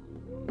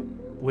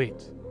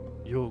 Wait,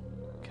 you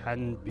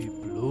can be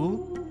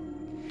blue?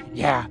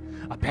 Yeah,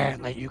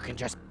 apparently you can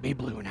just be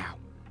blue now.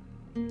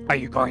 Are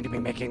you going to be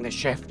making the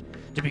shift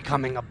to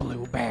becoming a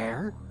blue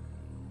bear?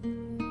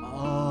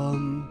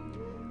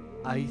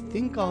 I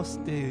think I'll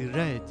stay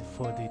red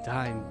for the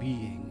time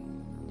being.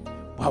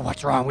 Well,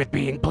 what's wrong with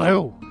being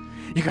blue?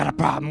 You got a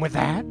problem with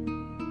that?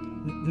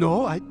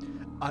 No,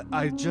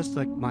 I just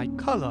like my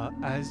color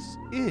as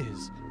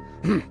is.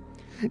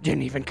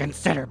 Didn't even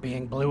consider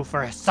being blue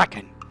for a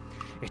second.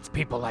 It's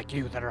people like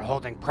you that are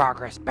holding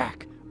progress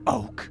back,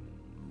 Oak.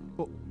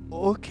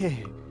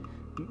 Okay,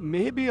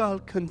 maybe I'll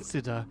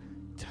consider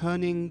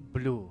turning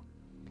blue,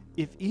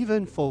 if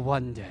even for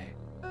one day.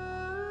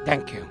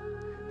 Thank you.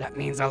 That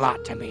means a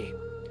lot to me.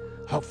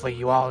 Hopefully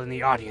you all in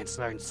the audience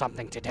learned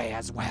something today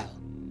as well.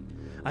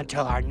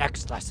 Until our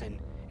next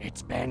lesson,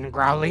 it's been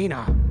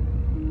Growlina.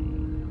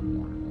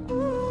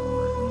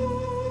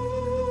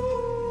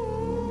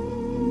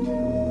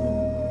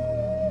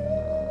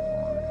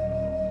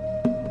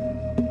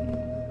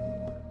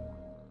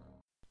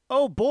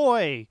 Oh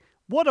boy,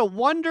 what a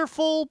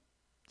wonderful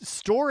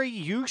story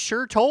you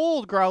sure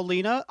told,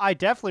 Growlina. I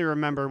definitely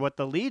remember what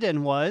the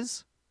lead-in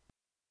was.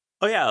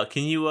 Oh yeah,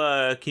 can you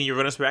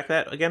run us back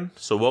that again?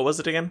 So what was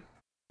it again?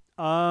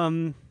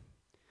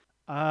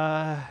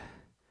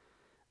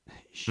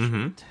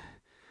 Shit.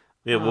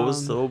 Yeah, what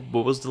was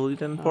the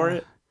lead in for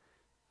it?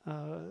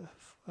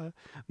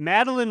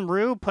 Madeline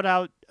Rue put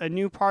out a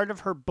new part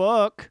of her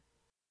book.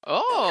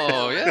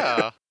 Oh,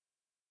 yeah.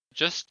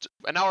 Just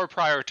an hour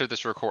prior to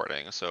this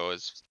recording, so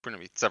it's going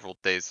to be several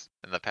days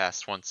in the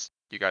past once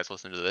you guys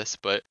listen to this,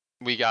 but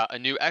we got a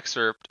new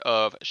excerpt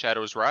of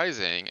Shadows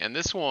Rising, and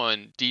this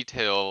one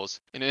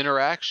details an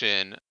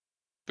interaction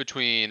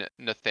between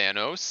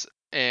Nathanos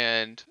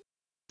and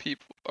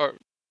people.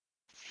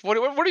 What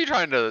are you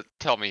trying to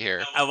tell me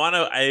here?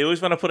 I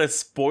always want to put a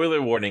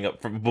spoiler warning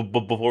up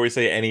before we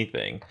say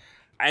anything.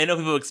 I know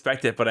people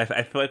expect it, but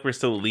I feel like we're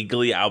still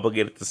legally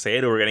obligated to say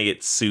it, or we're gonna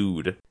get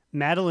sued.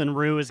 Madeline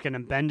Rue is going to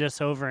bend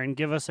us over and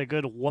give us a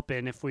good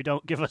whooping if we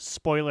don't give a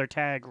spoiler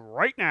tag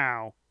right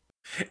now.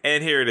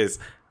 And here it is.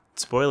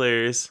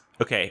 Spoilers.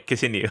 Okay,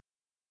 continue.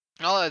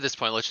 Well, at this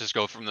point, let's just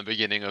go from the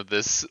beginning of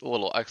this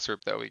little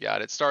excerpt that we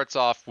got. It starts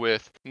off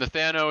with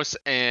Nathanos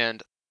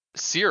and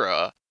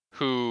Syrah,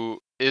 who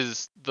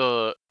is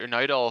the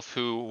night elf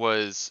who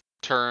was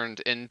turned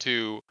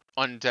into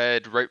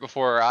undead right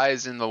before our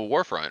eyes in the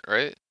Warfront,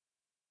 right?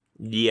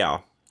 Yeah.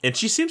 And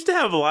she seems to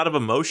have a lot of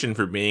emotion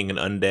for being an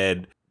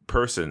undead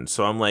person.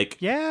 So I'm like,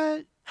 Yeah,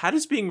 how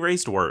does being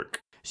raised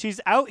work?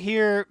 she's out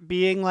here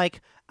being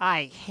like,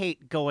 I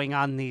hate going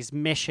on these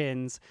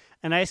missions.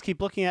 And I just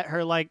keep looking at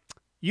her like,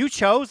 you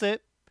chose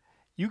it.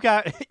 You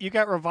got you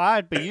got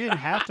revived, but you didn't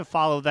have to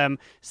follow them,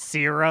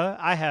 Sierra.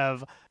 I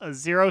have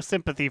zero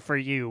sympathy for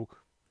you.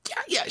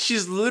 Yeah,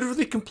 she's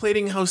literally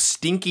complaining how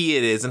stinky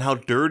it is and how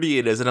dirty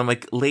it is. And I'm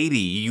like, lady,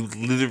 you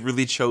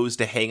literally chose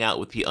to hang out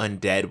with the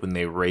undead when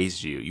they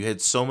raised you. You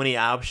had so many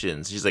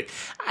options. She's like,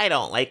 I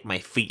don't like my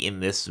feet in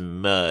this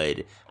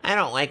mud. I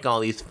don't like all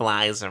these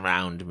flies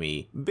around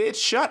me. Bitch,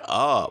 shut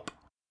up.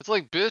 It's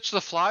like, bitch,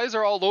 the flies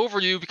are all over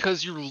you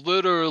because you're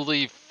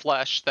literally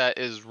flesh that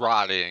is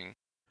rotting.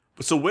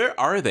 So where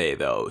are they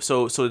though?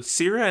 So it's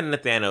Sierra and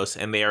Nathanos,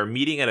 and they are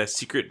meeting at a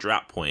secret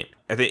drop point.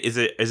 I think is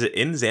it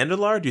in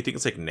Zandalar? Do you think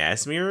it's like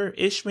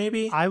Nazmir-ish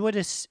maybe? I would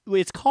it's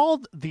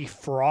called the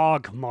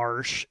Frog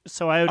Marsh,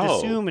 so I would Oh.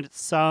 assume it's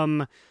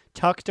some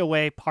tucked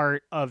away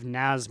part of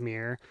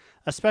Nazmir,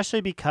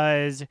 especially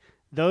because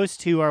those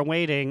two are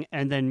waiting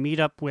and then meet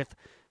up with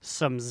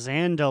some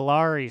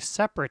Zandalari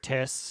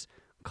separatists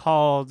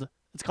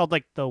it's called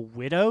like the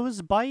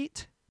Widow's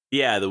Bite.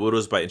 Yeah, the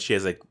widow's bite, and she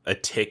has like a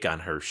tick on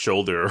her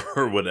shoulder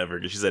or whatever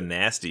because she's a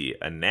nasty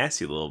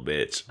little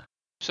bitch.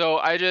 So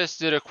I just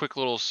did a quick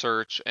little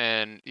search,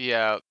 and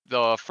yeah,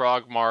 the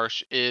Frog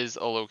Marsh is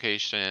a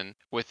location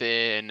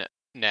within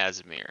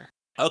Nazmir.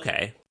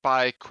 Okay.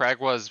 By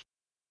Kragwa's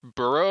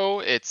burrow,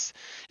 it's,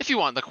 if you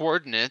want the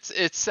coordinates,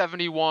 it's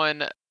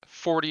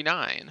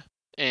 7149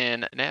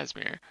 in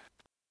Nazmir.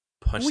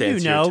 Punch Well, that you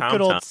into your know, tom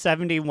good old tom.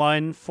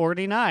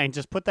 7149.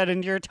 Just put that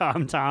into your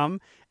tom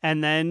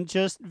and then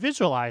just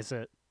visualize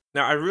it.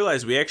 Now I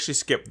realize we actually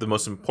skipped the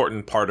most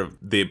important part of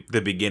the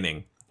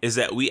beginning, is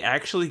that we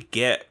actually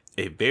get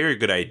a very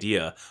good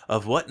idea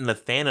of what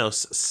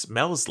Nathanos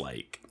smells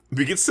like.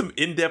 We get some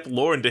in-depth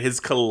lore into his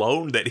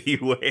cologne that he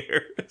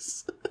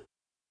wears.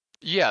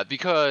 Yeah,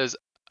 because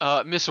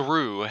Miss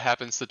Rue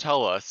happens to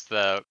tell us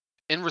that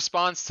in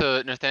response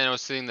to Nathanos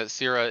seeing that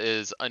Sierra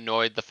is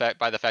annoyed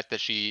by the fact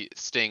that she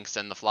stinks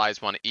and the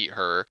flies want to eat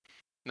her,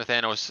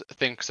 Nathanos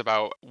thinks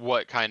about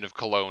what kind of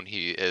cologne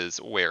he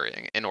is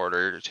wearing in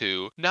order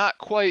to not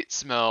quite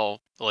smell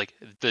like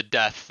the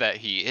death that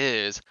he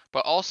is,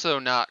 but also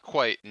not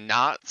quite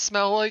not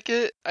smell like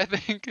it, I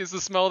think is the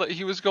smell that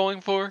he was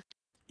going for.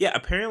 Yeah,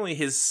 apparently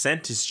his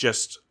scent is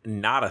just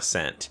not a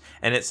scent.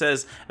 And it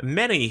says,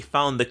 many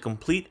found the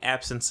complete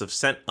absence of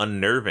scent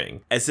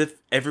unnerving, as if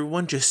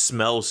everyone just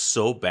smells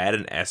so bad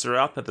in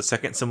Azeroth that the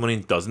second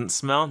someone doesn't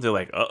smell, they're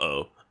like,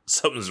 uh-oh,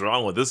 something's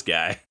wrong with this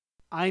guy.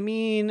 I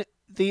mean,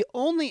 the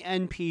only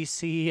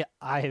NPC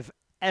I've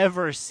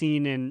ever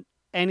seen in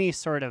any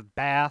sort of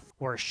bath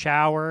or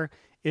shower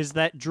is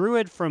that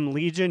druid from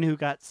Legion who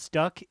got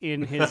stuck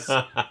in his,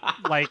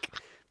 like,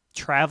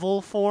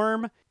 travel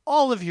form.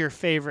 All of your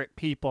favorite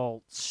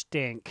people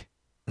stink.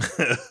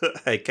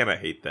 I kind of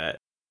hate that.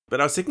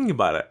 But I was thinking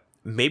about it.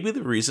 Maybe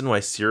the reason why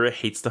Sierra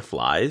hates the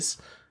flies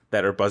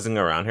that are buzzing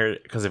around her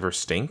because of her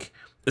stink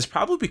is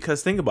probably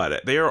because, think about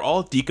it, they are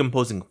all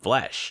decomposing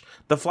flesh.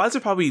 The flies are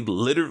probably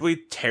literally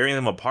tearing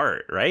them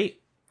apart, right?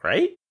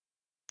 Right?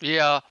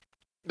 Yeah,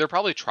 they're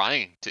probably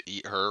trying to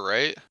eat her,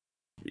 right?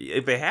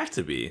 They have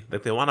to be.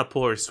 Like, they want to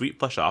pull her sweet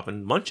flesh off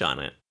and munch on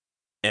it.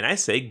 And I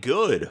say,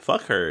 good.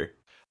 Fuck her.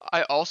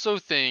 I also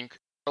think,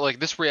 like,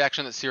 this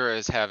reaction that Sierra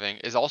is having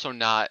is also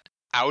not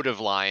out of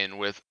line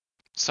with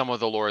some of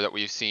the lore that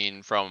we've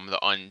seen from the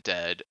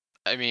undead.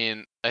 I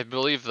mean, I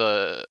believe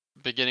the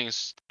beginning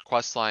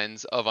quest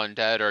lines of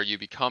undead are you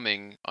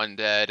becoming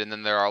undead, and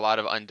then there are a lot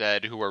of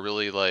undead who are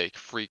really, like,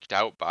 freaked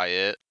out by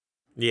it.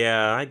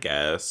 Yeah, I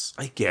guess.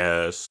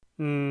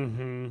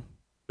 Mm-hmm.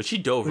 But she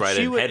dove But right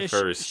she in wa- head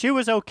first. She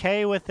was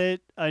okay with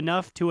it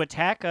enough to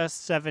attack us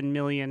 7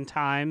 million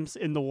times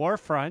in the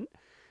Warfront.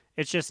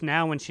 It's just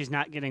now when she's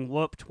not getting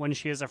whooped, when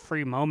she has a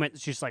free moment,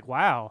 she's like,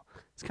 wow,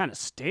 this kind of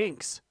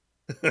stinks.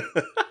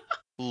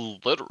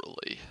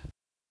 Literally.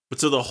 But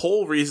so the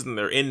whole reason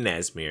they're in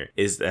Nazmir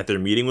is that they're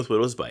meeting with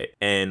Widow's Bite,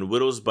 and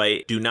Widow's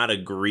Bite do not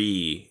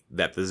agree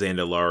that the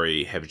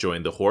Zandalari have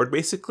joined the Horde,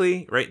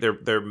 basically, right?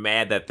 They're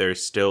mad that they're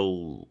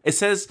still... It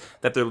says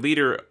that their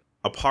leader,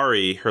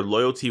 Apari, her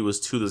loyalty was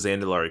to the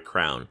Zandalari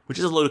crown, which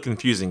is a little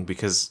confusing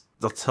because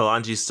the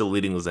Talanji's still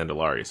leading the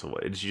Zandalari, so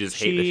what, did you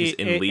just hate that she's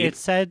in lead? It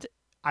said,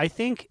 I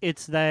think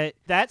it's that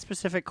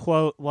specific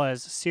quote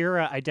was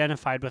Sierra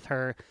identified with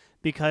her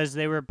because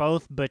they were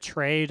both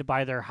betrayed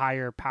by their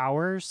higher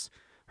powers,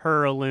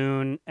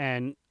 Huraloon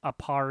and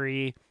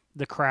Apari,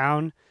 the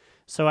crown.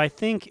 So I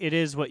think it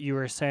is what you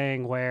were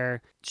saying,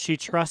 where she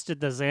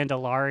trusted the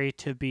Zandalari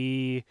to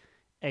be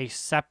a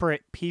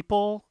separate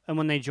people, and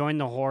when they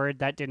joined the Horde,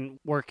 that didn't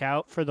work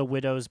out for the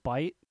Widow's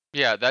Bite.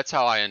 Yeah, that's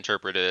how I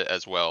interpret it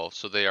as well.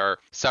 So they are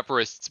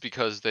separatists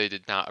because they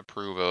did not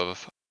approve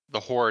of the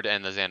Horde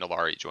and the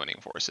Zandalari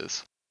joining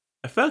forces.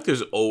 I feel like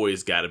there's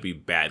always got to be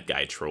bad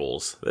guy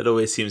trolls. That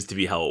always seems to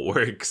be how it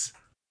works.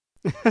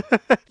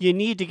 You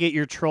need to get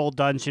your troll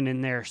dungeon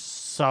in there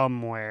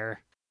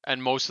somewhere.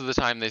 And most of the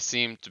time they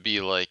seem to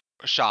be like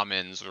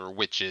shamans or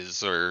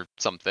witches or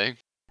something.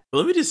 But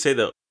let me just say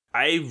though,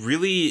 I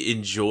really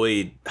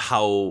enjoyed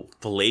how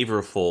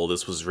flavorful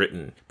this was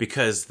written,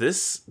 because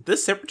this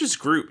separatist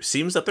group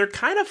seems that they're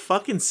kind of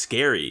fucking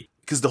scary.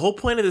 Because the whole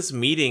point of this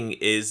meeting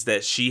is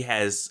that she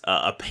has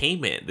a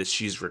payment that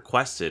she's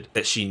requested,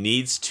 that she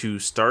needs to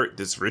start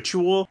this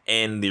ritual,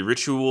 and the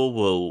ritual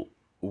will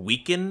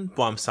weaken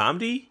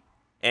Bwonsamdi,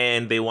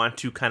 and they want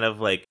to kind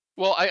of like...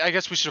 Well, I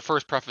guess we should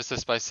first preface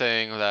this by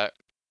saying that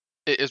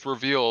it is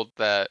revealed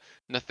that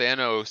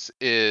Nathanos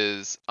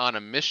is on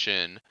a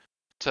mission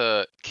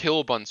to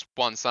kill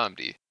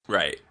Bwonsamdi.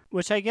 Right.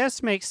 Which I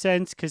guess makes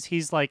sense because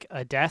he's like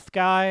a death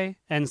guy,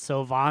 and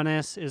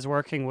Sylvanas is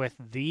working with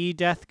the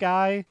death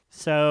guy.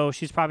 So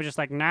she's probably just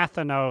like,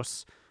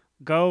 Nathanos,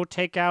 go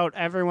take out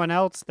everyone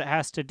else that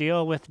has to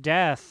deal with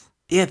death.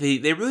 Yeah,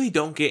 they really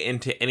don't get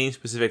into any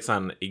specifics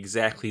on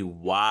exactly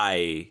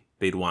why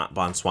they'd want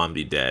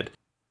Bwonsamdi dead,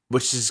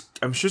 which is,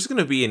 I'm sure, is going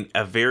to be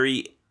a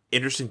very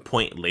interesting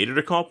point later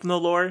to come up in the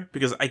lore,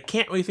 because I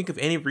can't really think of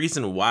any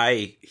reason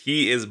why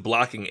he is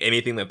blocking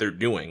anything that they're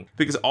doing,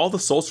 because all the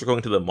souls are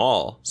going to the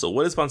mall. So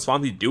what is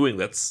Bwonsamdi doing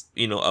that's,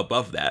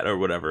 above that or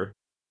whatever?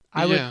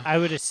 I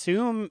would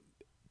assume,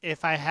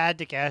 if I had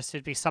to guess,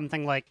 it'd be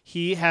something like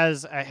he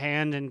has a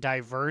hand in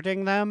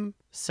diverting them.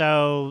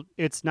 So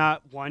it's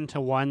not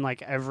one-to-one,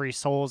 like every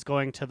soul's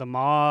going to the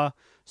maw.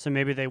 So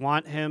maybe they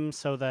want him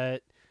so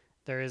that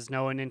there is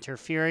no one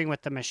interfering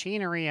with the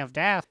machinery of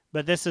death.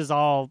 But this is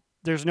all...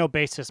 There's no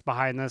basis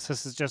behind this.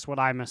 This is just what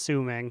I'm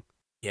assuming.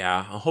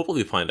 Yeah, I'll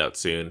hopefully find out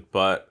soon.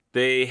 But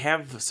they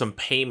have some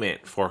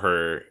payment for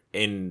her.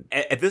 And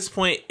at this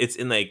point, it's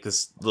in like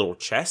this little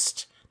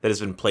chest that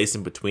has been placed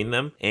in between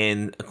them.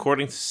 And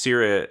according to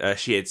Syrah,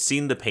 she had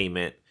seen the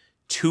payment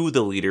to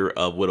the leader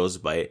of Widow's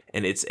Bite.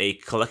 And it's a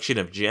collection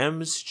of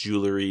gems,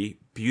 jewelry,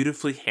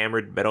 beautifully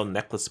hammered metal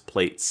necklace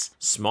plates,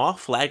 small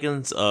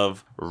flagons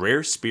of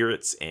rare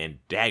spirits, and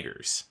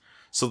daggers.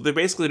 So they're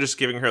basically just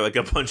giving her like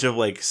a bunch of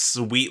like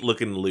sweet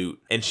looking loot.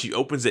 And she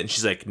opens it and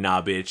she's like,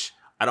 nah, bitch,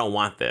 I don't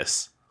want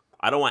this.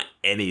 I don't want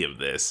any of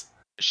this.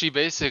 She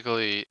being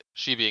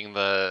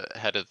the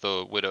head of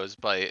the Widow's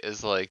Bite,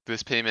 is like,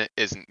 this payment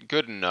isn't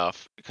good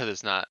enough because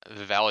it's not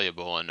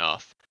valuable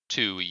enough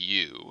to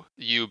you.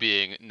 You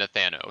being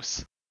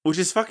Nathanos. Which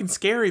is fucking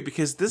scary,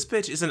 because this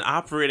bitch isn't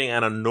operating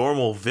on a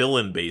normal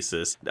villain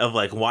basis of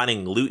like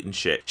wanting loot and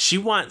shit. She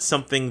wants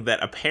something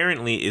that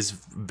apparently is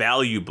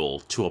valuable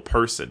to a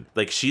person.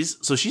 Like she's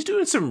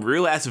doing some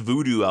real ass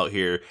voodoo out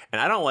here,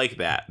 and I don't like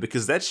that,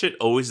 because that shit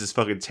always is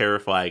fucking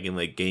terrifying in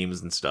like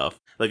games and stuff.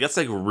 Like that's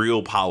like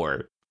real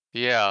power.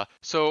 Yeah,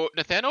 so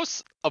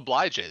Nathanos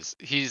obliges.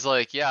 He's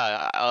like,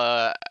 yeah,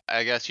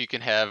 I guess you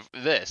can have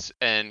this.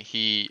 And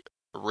he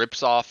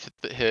rips off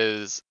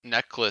his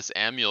necklace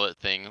amulet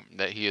thing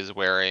that he is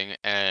wearing,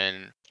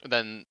 and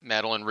then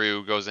Madeline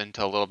Rue goes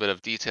into a little bit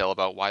of detail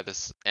about why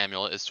this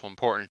amulet is so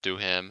important to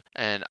him,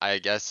 and I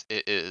guess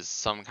it is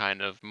some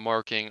kind of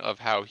marking of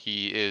how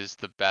he is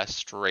the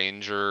best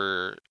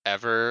ranger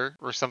ever,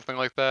 or something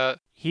like that.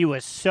 He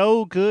was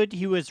so good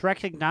he was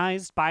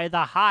recognized by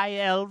the High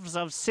Elves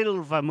of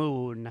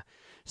Silvermoon,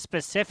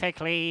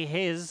 specifically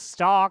his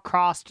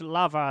star-crossed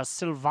lover,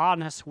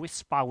 Sylvanas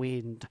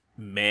Whisperwind.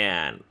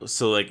 Man,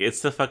 so like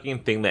it's the fucking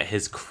thing that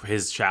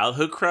his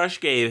childhood crush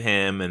gave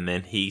him, and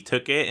then he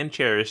took it and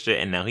cherished it,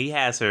 and now he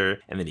has her,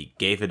 and then he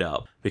gave it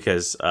up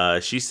because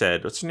she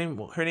said, what's her name?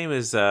 Her name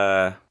is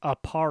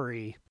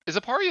Apari. Is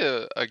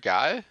Apari a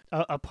guy?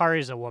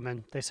 Apari's a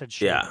woman. They said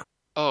she. Yeah.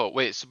 Oh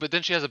wait, but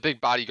then she has a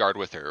big bodyguard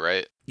with her,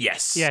 right?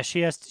 Yes. Yeah,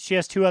 she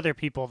has two other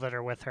people that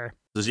are with her.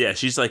 So yeah,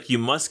 she's like, you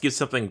must give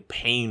something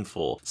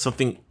painful,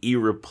 something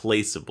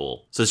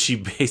irreplaceable. So she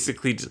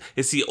basically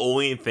it's the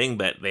only thing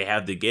that they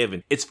have to give.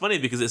 And it's funny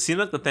because it seemed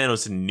like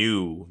Nathanos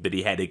knew that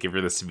he had to give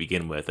her this to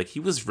begin with. Like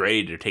he was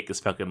ready to take his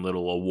fucking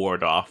little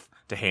award off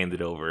to hand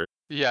it over.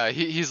 Yeah,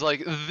 he's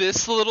like,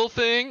 this little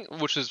thing,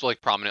 which is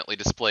like prominently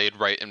displayed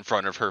right in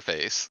front of her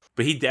face.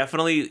 But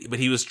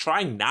he was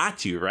trying not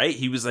to, right?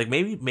 He was like,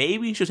 maybe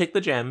you should take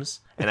the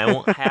gems, and I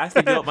won't have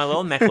to give up my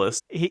little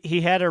necklace.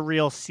 He had a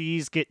real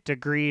C's get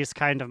degrees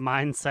kind of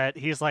mindset.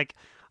 He's like,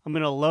 I'm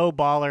going to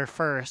lowball her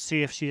first,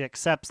 see if she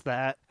accepts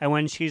that. And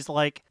when she's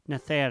like,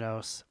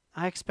 Nathanos,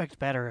 I expect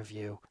better of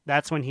you.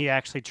 That's when he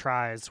actually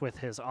tries with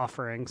his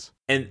offerings.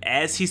 And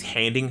as he's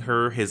handing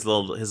her his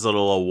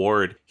little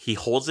award, he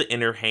holds it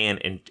in her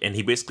hand and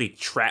he basically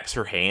traps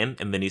her hand,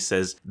 and then he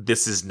says,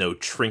 "This is no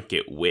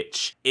trinket,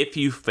 witch. If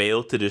you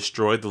fail to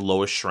destroy the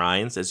lowest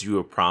shrines as you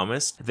have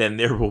promised, then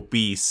there will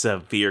be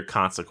severe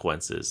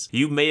consequences.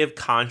 You may have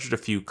conjured a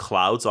few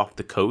clouds off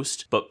the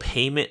coast, but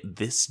payment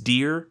this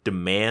dear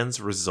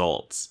demands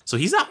results." So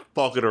he's not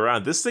fucking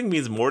around. This thing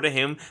means more to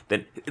him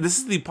than...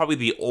 This is probably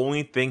the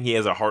only thing he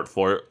has a heart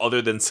for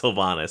other than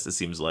Sylvanas, it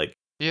seems like.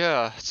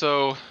 Yeah,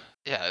 so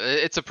Yeah,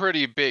 it's a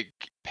pretty big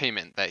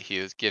payment that he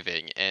is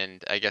giving,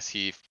 and I guess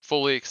he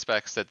fully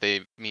expects that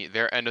they meet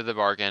their end of the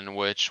bargain,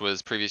 which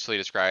was previously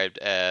described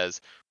as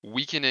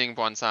weakening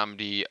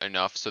Bwansamdi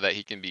enough so that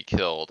he can be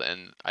killed.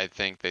 And I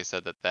think they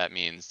said that that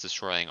means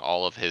destroying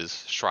all of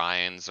his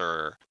shrines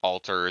or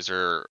altars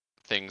or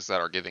things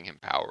that are giving him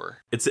power.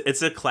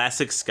 It's a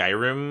classic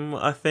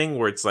Skyrim thing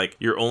where it's like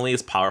you're only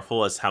as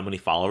powerful as how many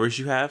followers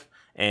you have,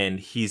 and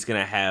he's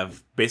gonna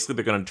have basically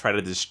they're gonna try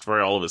to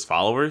destroy all of his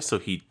followers so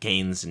he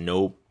gains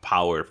no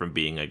power from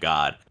being a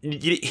god.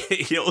 You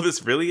know what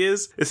this really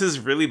is? This is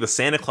really the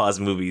Santa Claus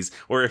movies,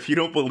 where if you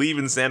don't believe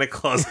in Santa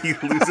Claus, he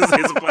loses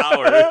his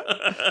power.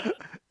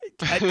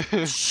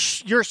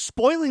 You're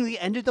spoiling the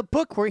end of the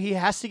book where he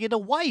has to get a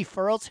wife,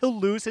 or else he'll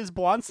lose his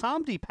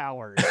Bwansamdi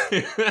powers.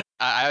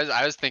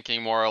 I was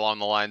thinking more along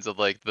the lines of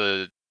like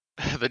the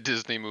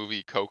Disney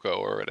movie Coco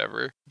or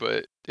whatever,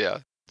 but yeah,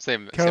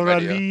 same idea.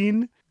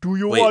 Caroline, do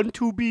you Wait. want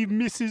to be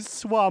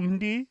Mrs.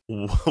 Swamdi?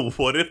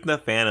 What if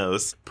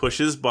Nathanos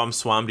pushes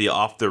Bwamswamdi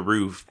off the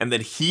roof and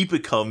then he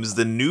becomes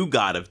the new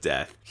god of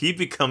death? He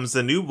becomes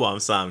the new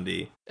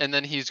Bwamswamdi. And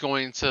then he's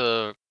going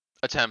to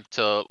attempt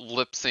to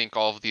lip sync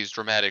all of these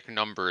dramatic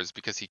numbers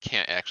because he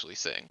can't actually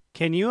sing.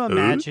 Can you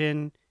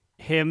imagine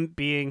him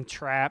being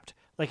trapped?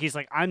 Like, he's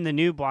like, I'm the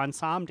new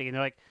Bwonsamdi. And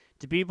they're like,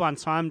 to be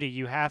Bwonsamdi,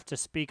 you have to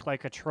speak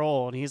like a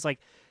troll. And he's like,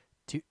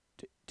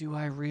 do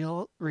I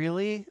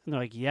really? And they're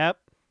like, yep.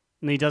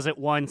 And he does it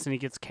once and he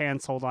gets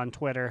canceled on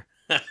Twitter.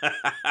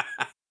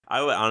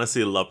 I would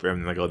honestly love for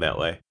him to go that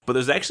way. But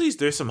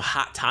there's some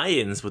hot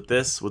tie-ins with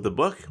the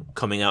book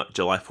coming out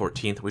July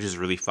 14th, which is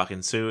really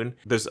fucking soon.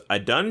 There's a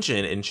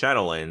dungeon in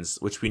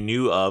Shadowlands, which we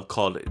knew of,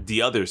 called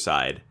The Other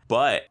Side.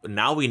 But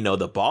now we know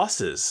the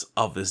bosses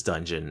of this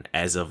dungeon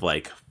as of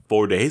like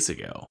 4 days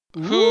ago.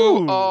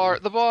 Who are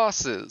the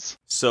bosses?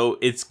 So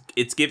it's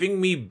giving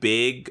me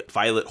big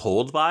Violet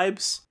Hold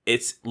vibes.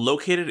 It's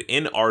located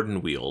in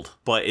Ardenweald,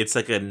 but it's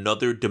like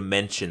another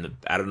dimension.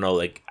 I don't know,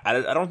 like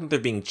I don't think they're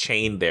being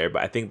chained there,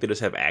 but I think they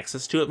just have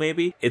access to it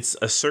maybe. It's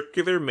a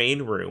circular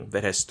main room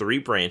that has 3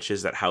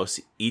 branches that house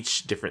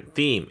each different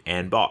theme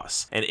and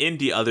boss. And in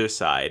The Other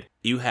Side,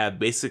 you have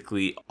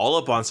basically all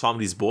of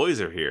Bwonsamdi's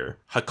boys are here.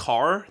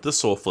 Hakar, the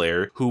Soul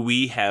Flare, who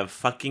we have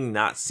fucking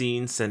not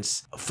seen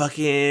since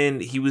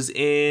fucking he was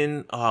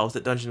in what's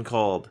that dungeon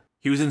called?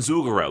 He was in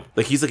Zul'Gurub.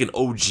 Like he's like an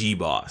OG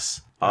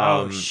boss.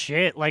 Oh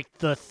shit, like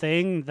the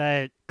thing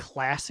that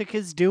Classic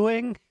is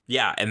doing?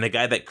 Yeah, and the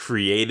guy that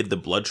created the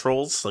blood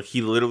trolls, like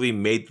he literally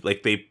made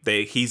like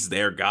he's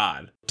their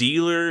god.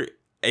 Dealer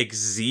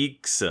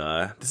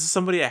Exixa. This is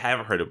somebody I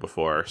haven't heard of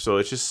before, so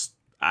it's just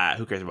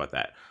who cares about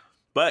that?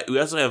 But we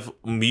also have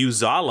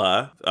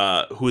Muzala,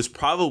 who is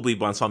probably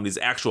Bwonsamdi's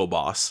actual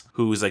boss,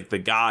 who is like the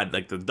god,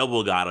 like the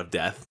double god of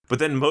death. But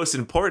then most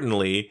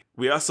importantly,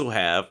 we also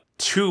have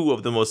 2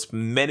 of the most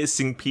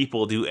menacing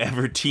people to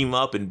ever team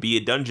up and be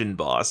a dungeon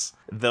boss.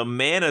 The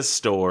Mana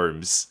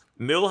Storms.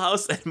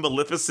 Millhouse and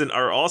Maleficent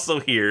are also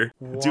here.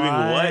 Doing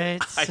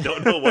what? I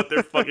don't know what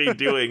they're fucking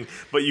doing,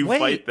 but you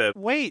fight them.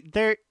 Wait,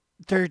 they're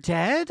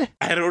dead?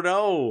 I don't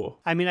know.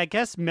 I mean, I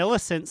guess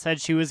Millicent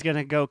said she was going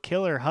to go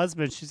kill her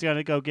husband. She's going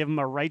to go give him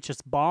a righteous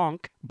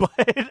bonk.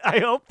 But I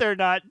hope they're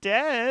not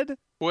dead.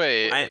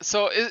 Wait,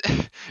 so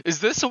is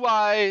this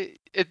why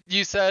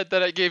you said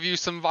that it gave you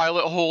some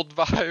Violet Hold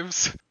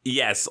vibes?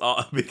 Yes,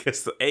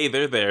 because A,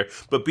 they're there,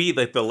 but B,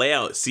 like the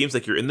layout seems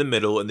like you're in the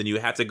middle, and then you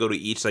have to go to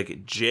each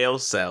like jail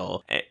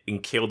cell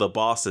and kill the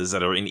bosses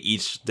that are in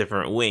each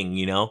different wing,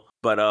 you know?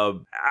 But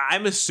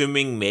I'm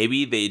assuming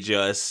maybe they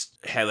just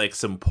had like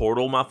some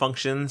portal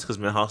malfunctions because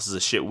Millhouse is a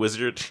shit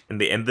wizard,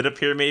 and they ended up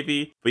here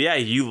maybe. But yeah,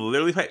 you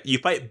literally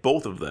fight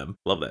both of them.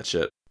 Love that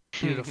shit.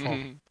 Beautiful.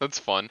 That's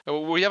fun.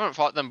 We haven't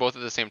fought them both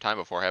at the same time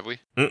before, have we?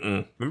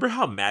 Remember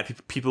how mad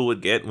people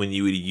would get when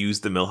you would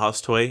use the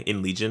Millhouse toy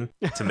in Legion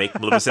to make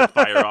Maleficent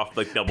fire off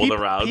like double the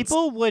rounds?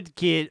 People would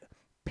get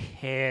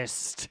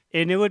pissed.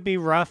 And it would be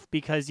rough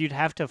because you'd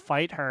have to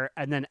fight her,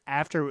 and then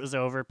after it was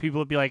over, people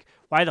would be like,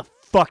 why the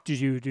fuck did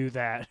you do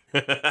that?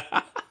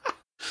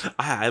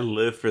 I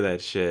live for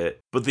that shit.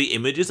 But the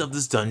images of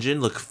this dungeon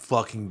look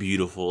fucking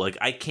beautiful. Like,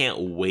 I can't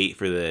wait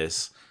for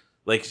this.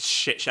 Like,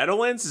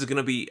 Shadowlands is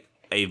gonna be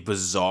a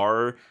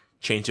bizarre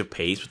change of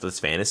pace with its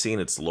fantasy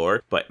and its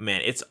lore, but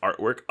man, its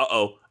artwork.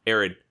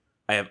 Aaron,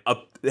 I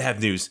have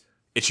news.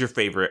 It's your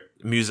favorite.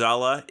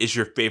 Muzala is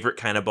your favorite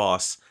kind of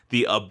boss.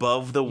 The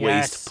above the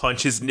waist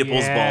punches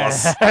nipples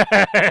boss.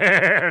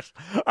 A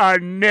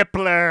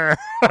nippler.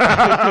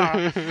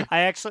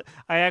 I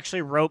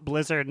actually wrote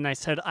Blizzard and I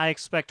said I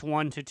expect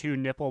 1 to 2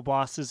 nipple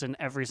bosses in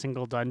every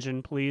single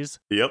dungeon, please.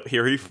 Yep,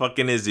 here he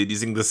fucking is, dude,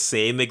 using the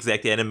same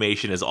exact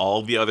animation as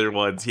all the other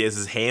ones. He has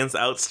his hands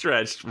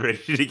outstretched,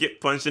 ready to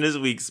get punched in his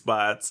weak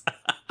spots.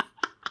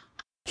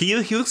 He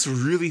looks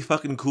really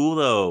fucking cool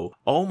though.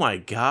 Oh my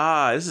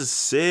god, this is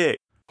sick.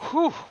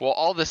 Whew. Well,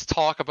 all this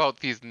talk about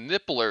these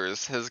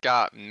nipplers has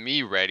got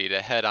me ready to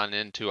head on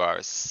into our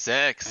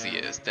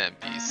sexiest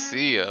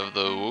NPC of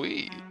the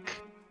week.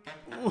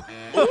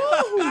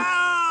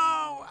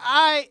 Oh,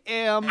 I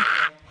am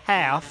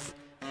half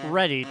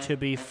ready to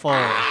be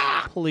full.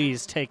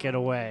 Please take it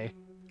away.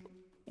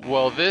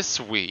 Well, this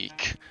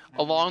week,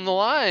 along the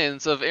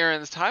lines of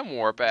Aaron's Time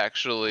Warp,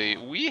 actually,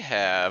 we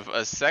have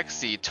a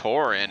sexy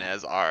Tauren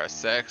as our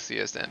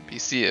sexiest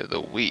NPC of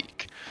the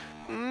week.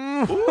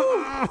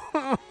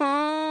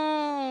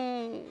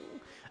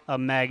 A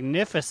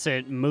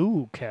magnificent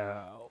moo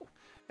cow.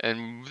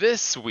 And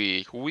this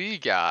week, we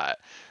got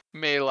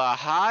Mela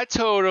High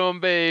Totem,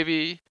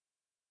 baby.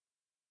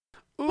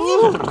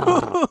 Ooh,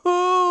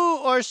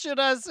 or should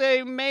I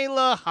say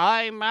Mela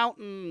High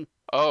Mountain?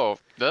 Oh,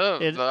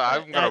 I'm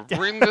gonna uh,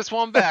 bring this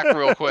one back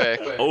real quick.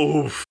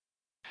 Oof.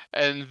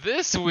 And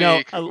this No,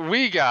 week,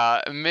 we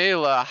got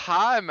Mela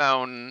High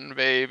Mountain,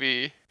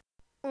 baby.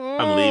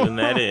 I'm leaving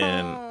that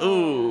in.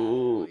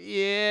 Ooh.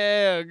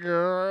 Yeah,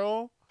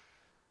 girl.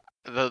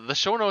 The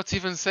show notes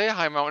even say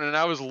High Mountain, and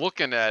I was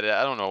looking at it.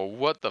 I don't know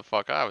what the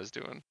fuck I was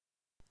doing.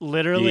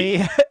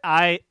 Literally,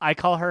 I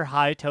call her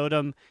High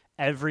Totem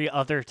every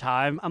other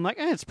time. I'm like,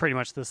 it's pretty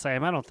much the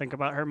same. I don't think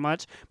about her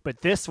much.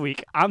 But this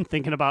week, I'm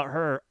thinking about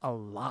her a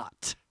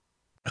lot.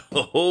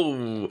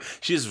 Oh,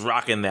 she's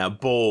rocking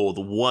that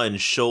bold one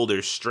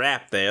shoulder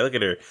strap there. Look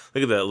at her.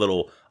 Look at that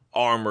little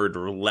armored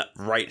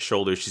right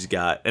shoulder she's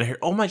got. And her,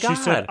 oh my God.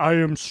 She said, I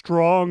am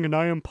strong and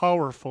I am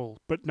powerful,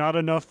 but not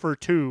enough for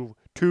two.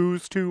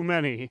 Two's too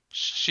many.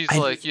 She's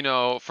like,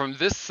 from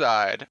this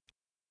side,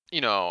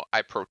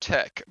 I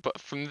protect, but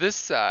from this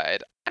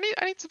side, I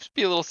need to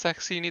be a little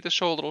sexy. I need to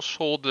show a little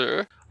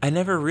shoulder. I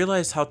never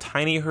realized how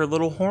tiny her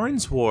little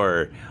horns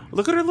were.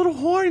 Look at her little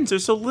horns. They're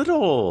so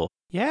little.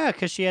 Yeah,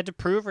 because she had to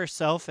prove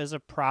herself as a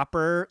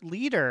proper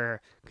leader.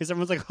 Because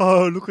everyone's like,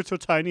 oh, look at her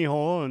tiny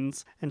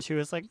horns. And she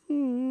was like,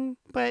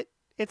 but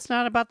it's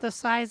not about the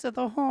size of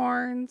the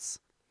horns.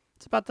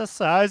 It's about the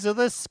size of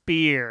the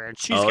spear. And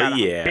she's got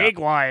a big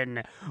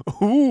one.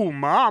 Ooh,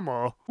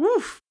 mama.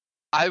 Woof.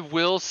 I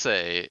will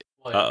say,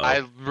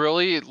 I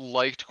really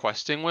liked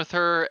questing with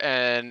her,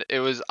 and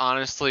it was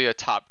honestly a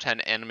top 10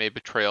 anime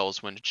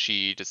betrayals when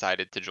she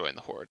decided to join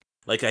the Horde.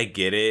 Like, I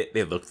get it.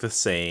 They look the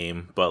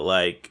same. But,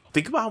 like,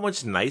 think about how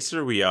much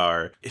nicer we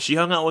are. She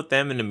hung out with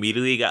them and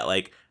immediately got,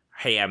 like,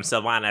 hey, I'm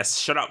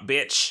Sylvanas. Shut up,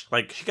 bitch.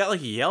 Like, she got,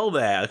 like, yelled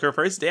at. Like, her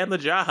first day on the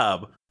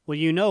job. Well,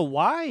 you know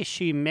why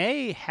she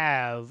may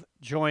have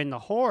joined the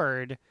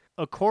Horde,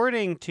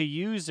 according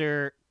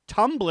to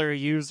Tumblr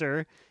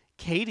user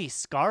Katie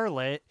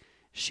Scarlett,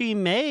 she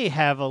may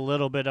have a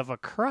little bit of a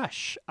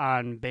crush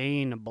on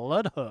Bane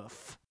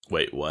Bloodhoof.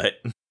 Wait, what?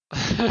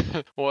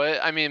 What?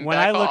 I mean, when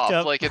back I looked off.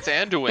 up... Like, it's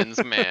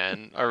Anduin's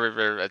man,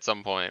 or at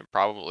some point,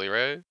 probably,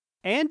 right?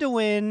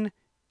 Anduin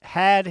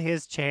had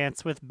his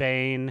chance with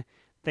Bane.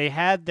 They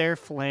had their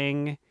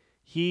fling.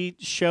 He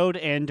showed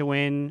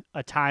Anduin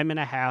a time and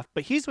a half,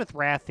 but he's with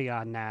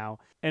Wrathion now.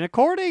 And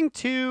according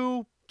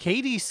to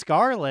Katie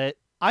Scarlett,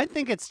 I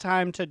think it's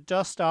time to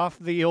dust off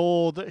the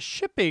old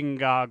shipping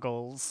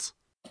goggles.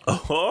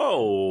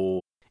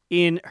 Oh.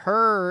 In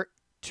her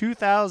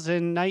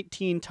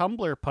 2019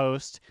 Tumblr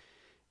post,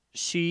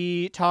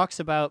 she talks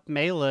about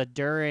Mela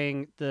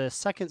during the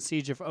second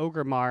siege of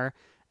Orgrimmar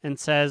and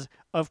says,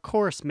 of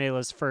course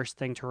Mela's first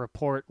thing to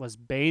report was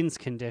Bane's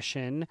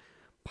condition.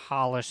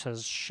 Polish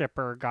his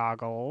shipper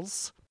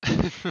goggles.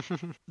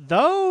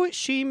 Though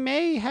she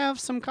may have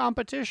some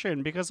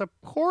competition because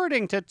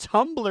according to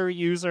Tumblr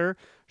user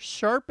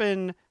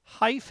Sharpen-Jade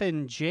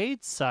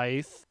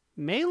Scythe,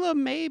 Mela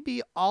may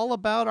be all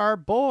about our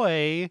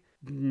boy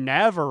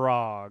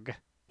Navarog.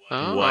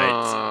 Oh,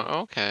 What?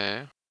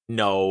 Okay.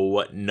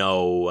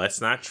 No,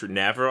 that's not true.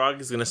 Navarog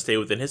is going to stay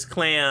within his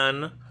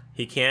clan.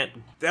 He can't.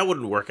 That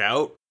wouldn't work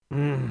out.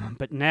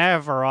 But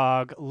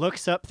Navarog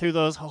looks up through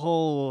those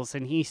holes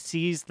and he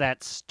sees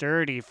that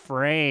sturdy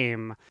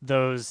frame,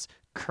 those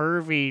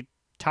curvy,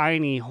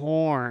 tiny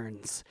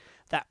horns,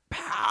 that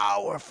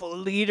powerful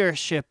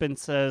leadership, and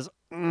says,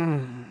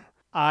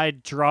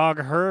 I'd drog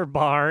her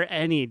bar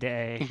any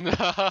day.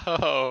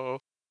 No.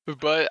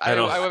 But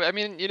I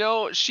mean,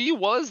 she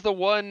was the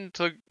one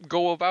to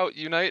go about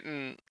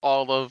uniting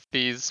all of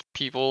these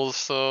people,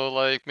 so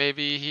like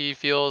maybe he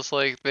feels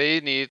like they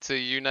need to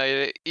unite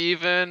it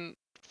even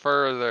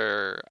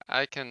further.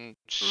 I can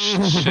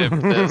ship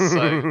this,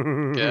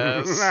 I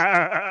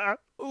guess.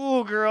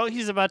 Ooh, girl,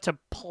 he's about to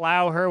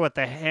plow her with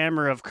the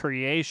hammer of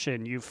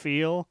creation, you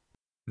feel?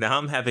 Now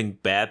I'm having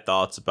bad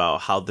thoughts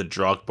about how the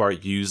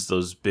Drogbart used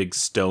those big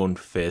stone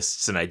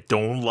fists, and I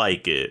don't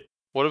like it.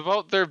 What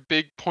about their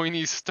big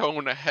pointy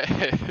stone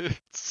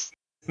heads?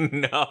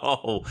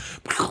 No.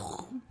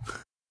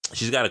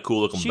 She's got a cool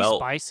looking She's belt.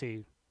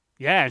 spicy.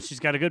 Yeah, and she's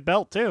got a good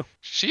belt, too.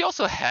 She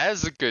also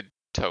has a good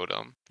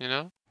totem,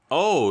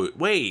 Oh,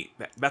 wait.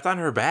 That's on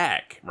her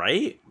back,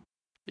 right?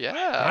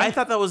 Yeah. I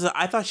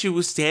thought she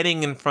was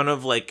standing in front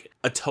of like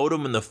a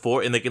totem in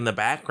the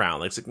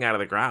background, like sticking out of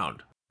the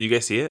ground. You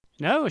guys see it?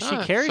 No, she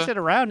carries it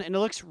around and it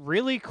looks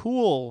really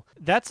cool.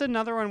 That's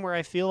another one where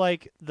I feel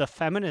like the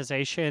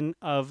feminization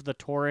of the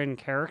Tauren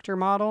character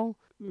model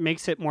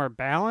makes it more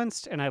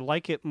balanced, and I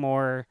like it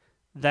more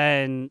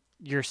than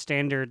your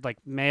standard like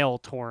male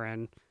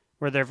Tauren,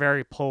 where they're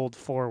very pulled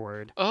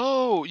forward.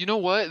 Oh, you know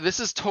what? This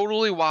is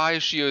totally why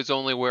she is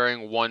only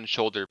wearing one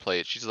shoulder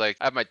plate. She's like,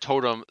 I have my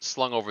totem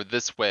slung over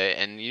this way,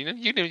 and you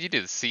need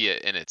to see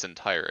it in its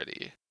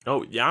entirety.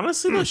 Oh, yeah,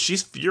 honestly, no,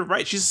 you're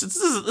right. She's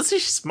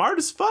smart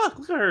as fuck.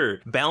 Look at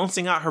her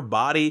balancing out her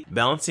body,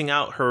 balancing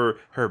out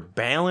her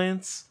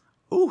balance.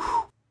 Ooh,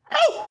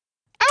 ow,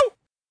 ow.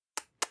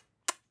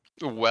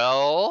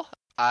 Well,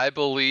 I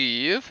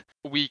believe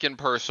we can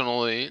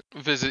personally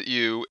visit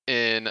you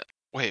in.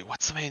 Wait,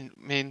 what's the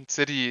main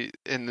city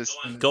in this?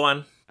 Go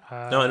on.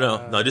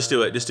 No. Just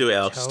do it. Just do it,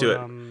 Alex. Just do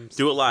it.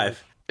 Do it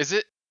live. Is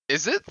it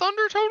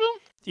Thunder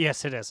Totem?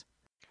 Yes, it is.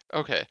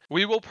 Okay.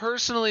 We will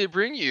personally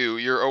bring you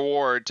your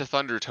award to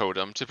Thunder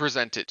Totem to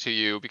present it to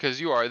you because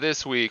you are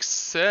this week's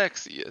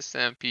sexiest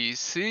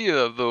NPC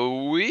of the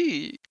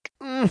week.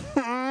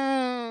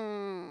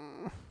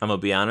 I'm gonna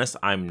be honest,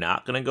 I'm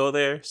not gonna go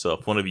there. So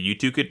if one of you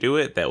two could do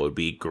it, that would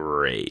be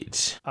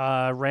great.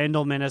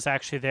 Randleman is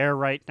actually there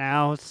right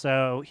now,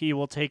 so he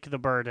will take the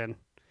burden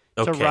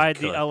to Okay, ride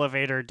good. the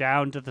elevator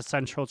down to the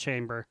central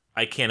chamber.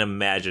 I can't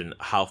imagine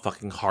how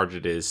fucking hard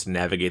it is to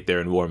navigate there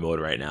in war mode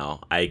right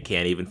now. I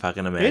can't even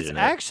fucking imagine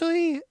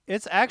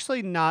It's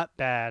actually not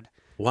bad.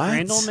 What?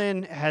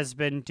 Randleman has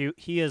been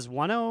he is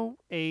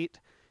 108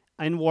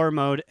 in war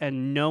mode,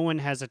 and no one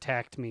has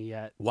attacked me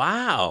yet.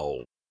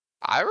 Wow.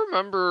 I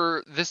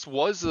remember this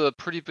was a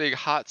pretty big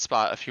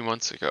hotspot a few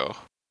months ago.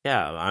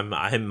 Yeah,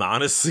 I'm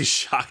honestly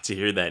shocked to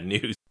hear that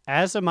news.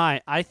 As am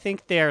I. I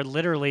think they are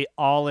literally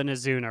all in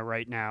Azuna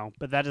right now,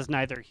 but that is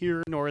neither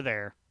here nor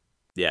there.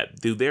 Yeah,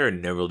 dude, they're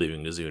never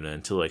leaving Azuna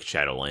until like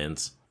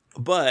Shadowlands.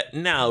 But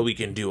now we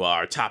can do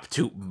our top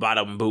toot,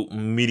 bottom boot,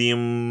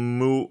 medium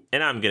moot,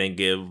 and I'm gonna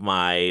give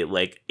my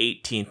like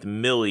 18th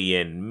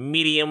million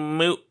medium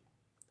moot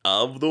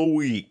of the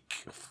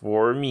week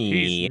for me.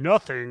 He's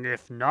nothing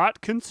if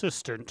not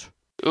consistent.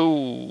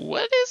 Ooh,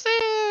 what is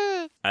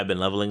it? I've been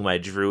leveling my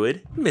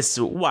druid, Miss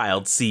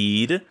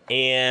Wildseed,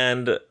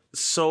 and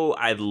so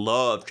I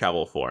love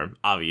travel form.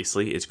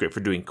 Obviously, it's great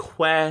for doing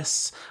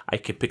quests. I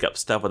can pick up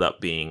stuff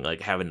without being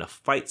like having to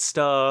fight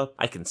stuff.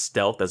 I can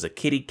stealth as a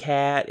kitty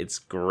cat. It's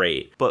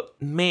great. But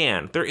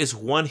man, there is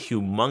one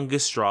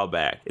humongous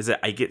drawback is that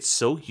I get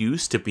so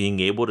used to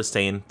being able to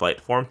stay in flight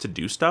form to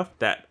do stuff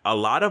that a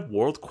lot of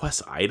world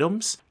quest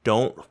items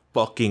don't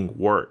fucking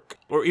work.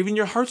 Or even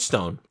your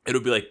Hearthstone.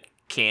 It'll be like,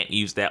 can't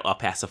use that while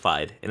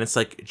pacified. And it's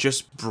like,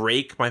 just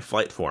break my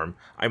flight form.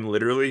 I'm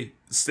literally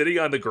sitting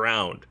on the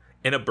ground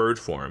in a bird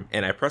form,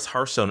 and I press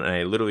Hearthstone and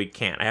I literally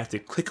can't. I have to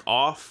click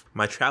off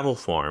my travel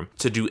form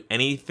to do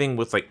anything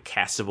with like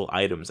castable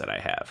items that I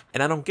have.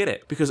 And I don't get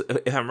it, because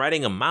if I'm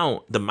riding a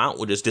mount, the mount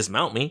will just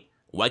dismount me.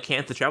 Why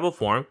can't the travel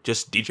form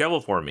just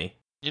de-travel for me?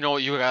 You know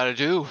what you gotta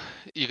do?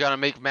 You gotta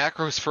make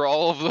macros for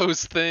all of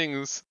those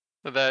things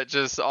that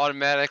just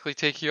automatically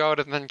take you out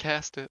and then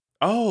cast it.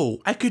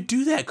 Oh, I could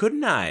do that,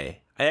 couldn't I?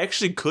 I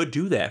actually could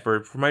do that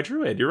for my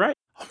druid. You're right.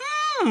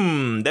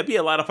 That'd be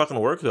a lot of fucking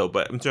work though,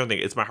 but I'm trying to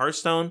think. It's my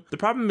Hearthstone. The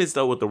problem is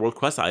though with the world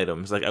quest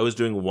items, like I was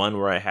doing one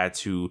where I had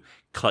to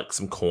collect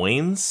some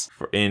coins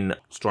in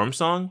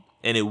Stormsong,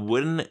 and it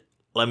wouldn't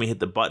let me hit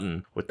the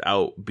button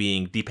without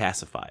being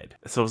depacified.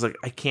 So I was like,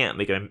 I can't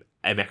make a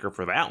macro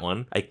for that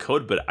one. I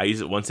could, but I use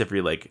it once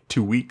every like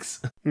 2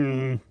 weeks.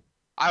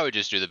 I would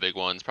just do the big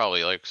ones,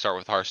 probably like start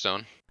with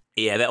Hearthstone.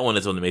 Yeah, that one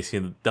is one that makes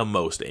me the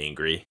most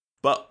angry.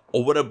 But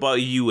what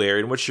about you,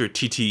 Aaron? What's your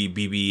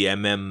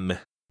TTBBMM?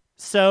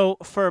 So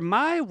for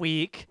my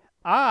week,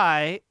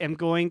 I am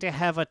going to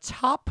have a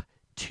top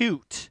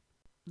toot.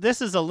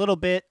 This is a little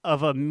bit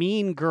of a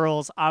Mean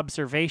Girls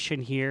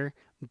observation here,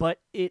 but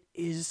it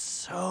is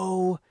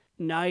so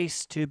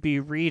nice to be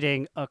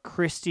reading a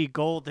Christy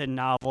Golden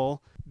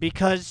novel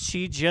because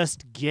she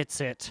just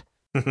gets it.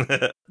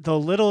 The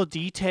little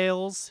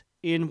details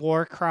in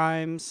War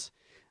Crimes,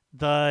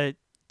 the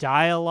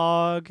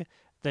dialogue,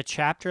 the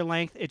chapter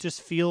length, it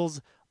just feels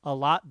a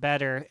lot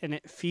better, and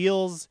it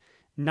feels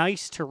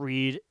nice to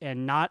read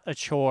and not a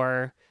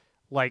chore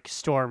like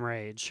Storm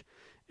Rage.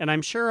 And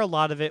I'm sure a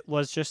lot of it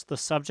was just the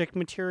subject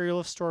material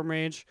of Storm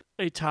Rage,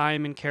 a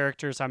time and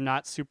characters I'm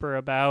not super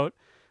about,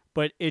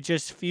 but it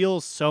just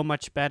feels so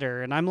much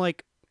better. And I'm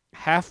like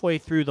halfway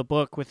through the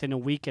book within a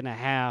week and a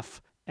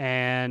half,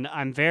 and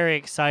I'm very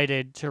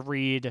excited to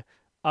read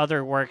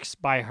other works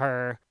by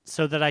her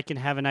so that I can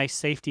have a nice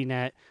safety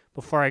net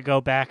before I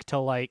go back to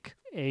like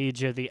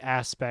Age of the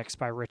Aspects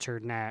by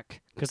Richard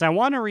Knack. Because I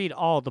want to read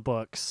all the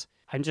books.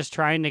 I'm just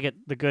trying to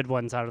get the good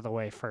ones out of the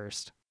way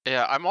first.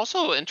 Yeah, I'm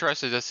also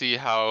interested to see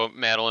how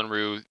Madeline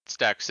Rue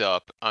stacks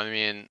up. I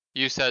mean,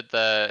 you said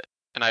that,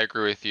 and I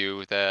agree with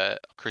you, that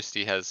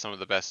Christie has some of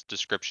the best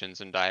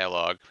descriptions and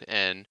dialogue.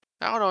 And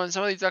I don't know, in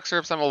some of these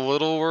excerpts, I'm a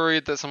little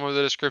worried that some of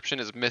the description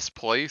is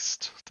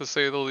misplaced, to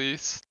say the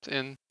least,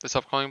 in this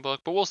upcoming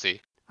book, but we'll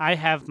see. I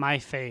have my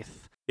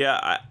faith.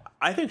 Yeah,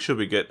 I think she'll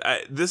be good.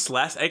 This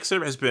last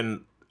excerpt has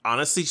been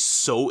honestly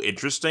so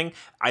interesting.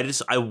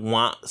 I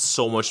want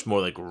so much more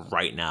like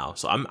right now.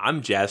 So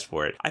I'm jazzed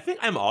for it. I think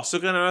I'm also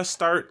gonna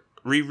start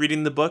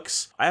rereading the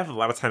books. I have a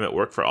lot of time at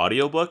work for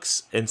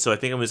audiobooks, and so I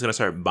think I'm just going to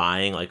start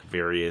buying like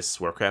various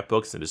Warcraft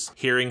books and just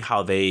hearing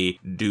how they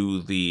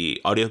do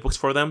the audiobooks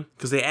for them,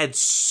 because they add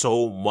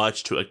so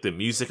much to like the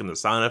music and the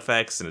sound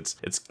effects, and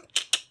it's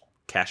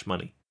cash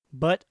money.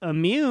 But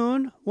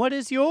Immune, what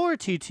is your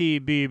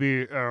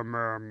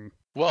TTBBMM?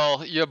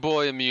 Well, your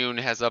boy Immune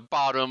has a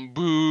bottom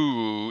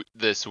boot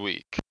this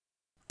week.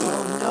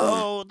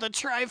 Oh, the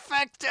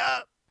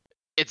trifecta!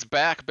 It's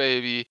back,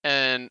 baby.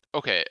 And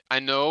okay, I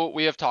know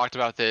we have talked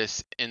about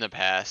this in the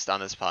past on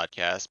this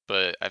podcast,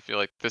 but I feel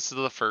like this is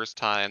the first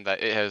time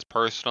that it has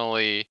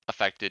personally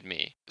affected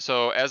me.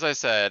 So, as I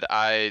said,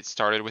 I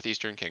started with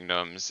Eastern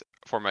Kingdoms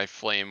for my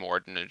Flame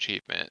Warden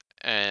achievement,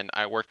 and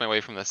I worked my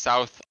way from the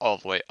south all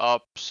the way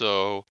up.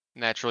 So,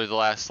 naturally, the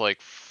last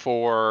like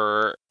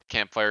 4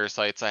 campfire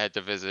sites I had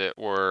to visit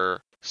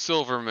were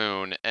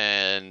Silvermoon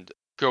and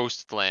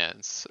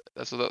Ghostlands.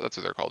 That's what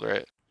they're called,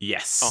 right?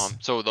 Yes.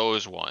 So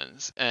those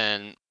ones.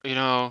 And, you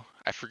know,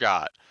 I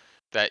forgot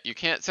that you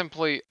can't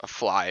simply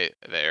fly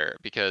there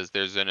because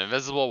there's an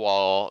invisible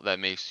wall that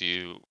makes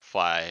you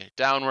fly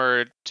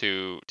downward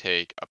to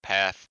take a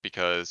path,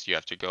 because you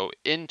have to go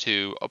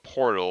into a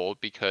portal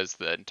because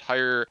the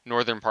entire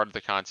northern part of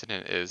the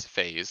continent is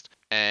phased.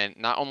 And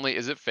not only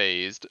is it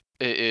phased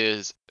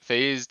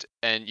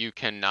and you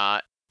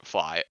cannot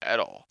fly at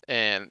all.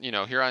 And, you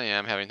know, here I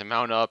am having to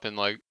mount up and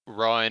like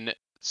run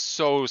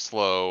so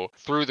slow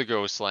through the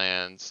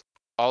Ghostlands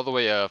all the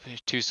way up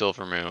to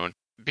Silvermoon.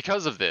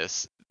 Because of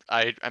this,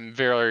 I'm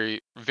very,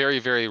 very,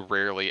 very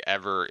rarely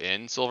ever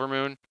in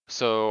Silvermoon.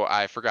 So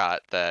I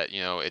forgot that,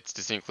 you know, it's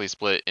distinctly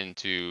split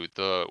into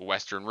the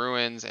western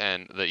ruins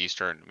and the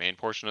eastern main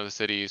portion of the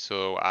city.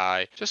 So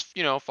I just,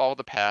 you know, followed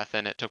the path,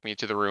 and it took me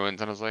to the ruins,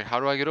 and I was like, how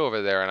do I get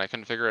over there? And I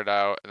couldn't figure it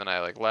out. And then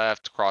I like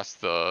left,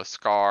 crossed the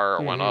Scar,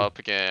 went up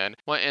again,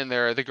 went in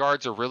there. The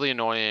guards are really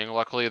annoying.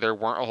 Luckily, there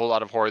weren't a whole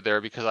lot of Horde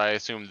there, because I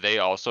assume they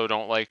also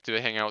don't like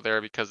to hang out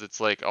there because it's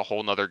like a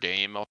whole nother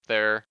game up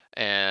there.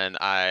 And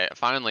I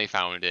finally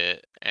found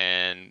it,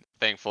 and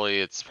thankfully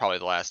it's probably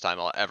the last time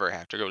I'll ever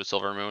have to go to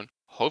Silvermoon.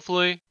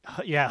 Hopefully.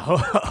 Yeah,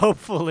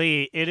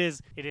 hopefully. It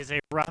is a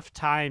rough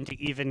time to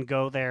even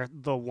go there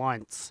the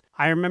once.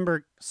 I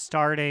remember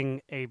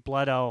starting a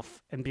Blood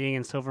Elf and being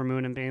in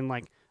Silvermoon and being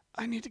like,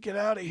 I need to get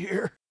out of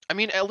here. I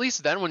mean, at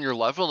least then when you're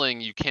leveling,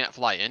 you can't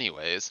fly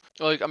anyways.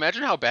 Like,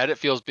 imagine how bad it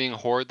feels being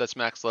Horde that's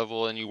max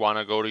level and you want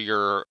to go to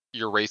your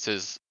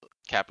race's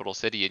capital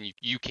city and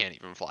you can't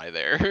even fly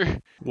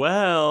there.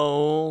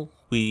 Well,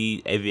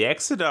 the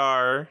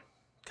Exodar,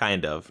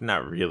 kind of,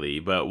 not really,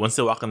 but once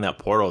they walk in that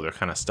portal, they're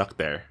kind of stuck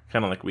there,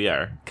 kind of like we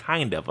are,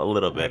 kind of a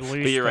little bit. At least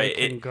but you're they right.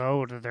 can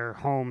go to their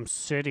home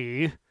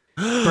city.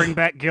 Bring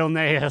back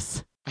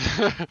Gilneas.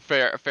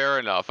 Fair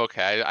enough.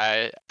 Okay,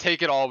 I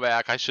take it all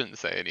back. I shouldn't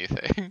say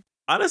anything.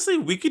 Honestly,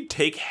 we could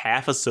take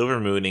half a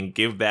Silvermoon and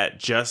give that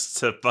just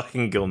to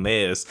fucking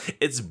Gilneas.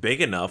 It's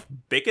big enough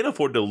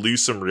for to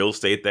lose some real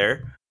estate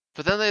there.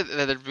 But then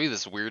there'd be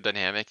this weird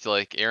dynamic.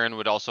 Like, Aaron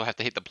would also have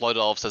to hate the Blood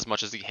Elves as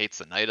much as he hates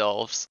the Night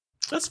Elves.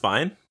 That's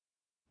fine.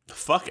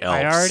 Fuck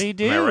elves. I already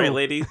do. Am I right,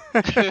 lady?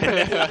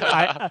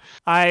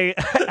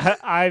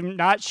 I'm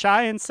not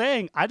shy in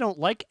saying I don't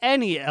like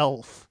any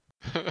elf.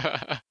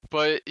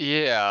 But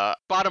yeah,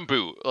 bottom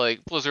boot.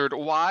 Like, Blizzard,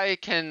 why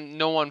can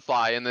no one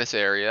fly in this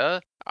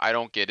area? I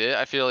don't get it.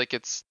 I feel like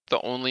it's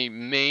the only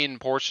main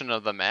portion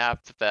of the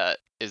map that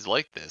is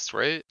like this,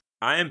 right?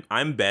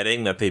 I'm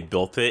betting that they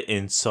built it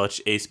in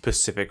such a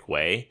specific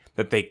way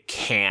that they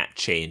can't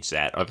change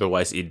that.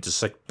 Otherwise, it'd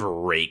just like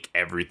break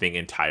everything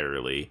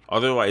entirely.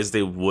 Otherwise,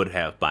 they would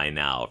have by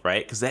now,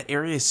 right? Because that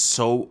area is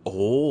so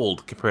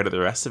old compared to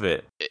the rest of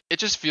it. It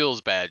just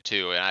feels bad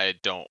too, and I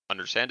don't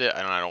understand it,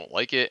 and I don't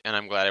like it, and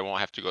I'm glad I won't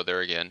have to go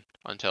there again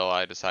until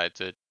I decide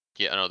to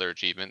get another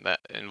achievement that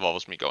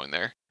involves me going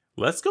there.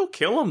 Let's go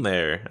kill them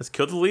there. Let's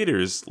kill the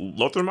leaders.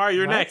 Lothar,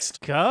 you're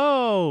next.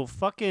 Go,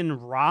 fucking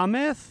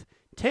Ramith.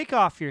 Take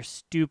off your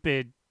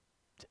stupid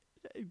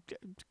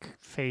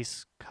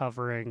face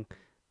covering,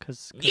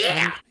 cause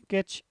I'm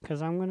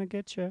gonna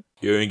get you.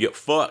 You're gonna get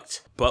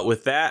fucked. But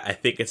with that, I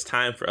think it's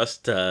time for us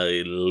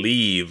to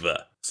leave.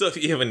 So if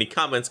you have any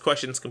comments,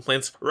 questions,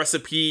 complaints,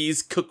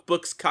 recipes,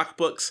 cookbooks,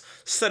 cockbooks,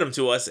 send them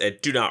to us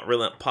at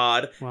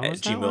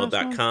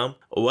donotrelenttpod@gmail.com.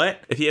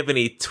 What? If you have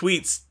any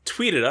tweets,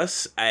 tweet at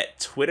us at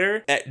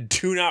Twitter at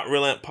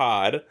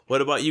donotrelenttpod. What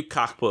about you,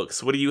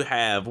 cockbooks? What do you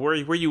have? Where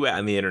you at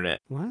on the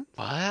internet? What?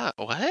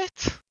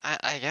 What?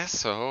 I guess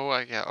so.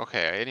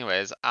 Okay.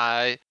 Anyways,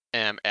 I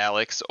am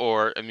Alex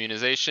or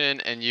Immunization,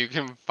 and you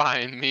can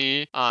find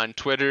me on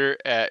Twitter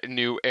at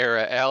New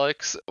Era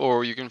Alex,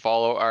 or you can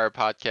follow our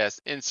podcast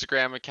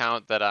Instagram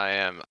account that I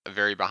am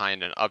very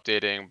behind in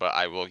updating, but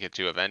I will get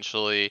to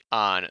eventually,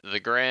 on the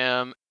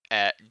gram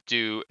at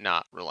Do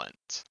Not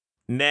Relent.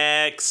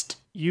 Next.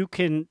 You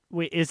can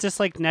wait. Is this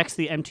like next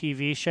the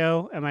MTV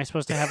show? Am I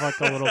supposed to have like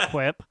a little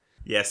quip?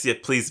 Yes.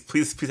 Please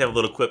have a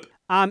little quip.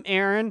 I'm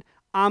Aaron.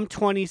 I'm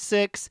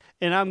 26,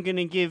 and I'm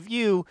gonna give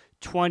you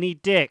 20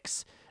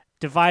 dicks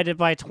divided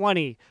by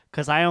 20,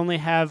 because I only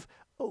have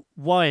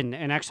one,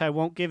 and actually I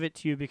won't give it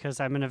to you because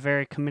I'm in a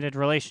very committed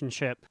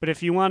relationship. But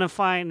if you want to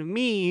find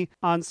me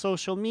on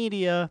social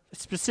media,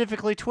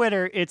 specifically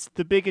Twitter, it's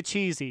The Big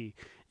Cheesy.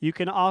 You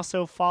can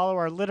also follow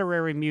our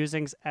literary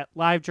musings at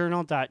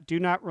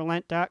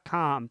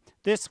livejournal.donotrelent.com.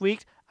 This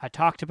week, I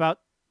talked about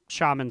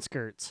shaman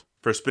skirts.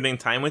 For spending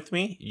time with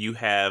me, you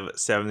have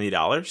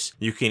 $70.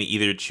 You can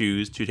either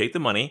choose to take the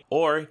money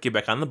or get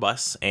back on the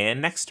bus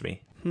and next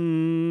me.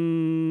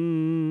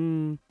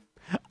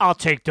 I'll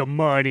take the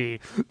money.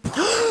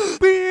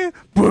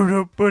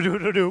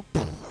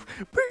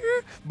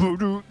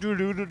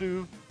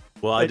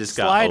 Well, I just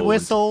got slide owned.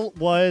 whistle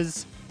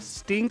was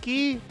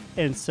stinky,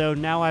 and so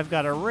now I've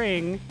got a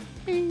ring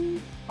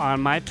bing,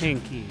 on my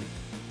pinky.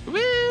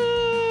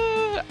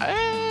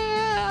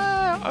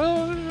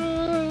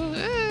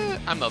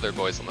 I'm the other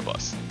voice on the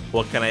bus.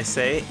 What can I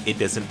say? It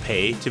doesn't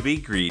pay to be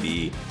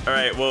greedy. All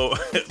right, well,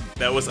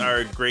 that was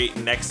our great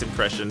next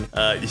impression.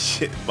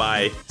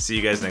 Bye. See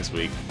you guys next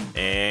week.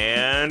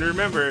 And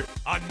remember,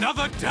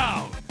 Another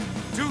down.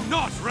 Do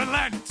not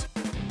relent.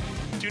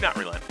 Do Not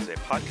Relent is a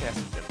podcast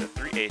within the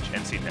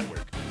 3HNC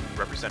network,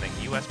 representing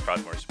U.S.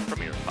 Proudmoore's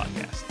premier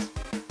podcasts.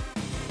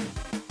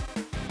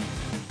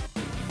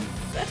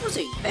 That was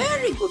a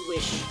very good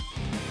wish.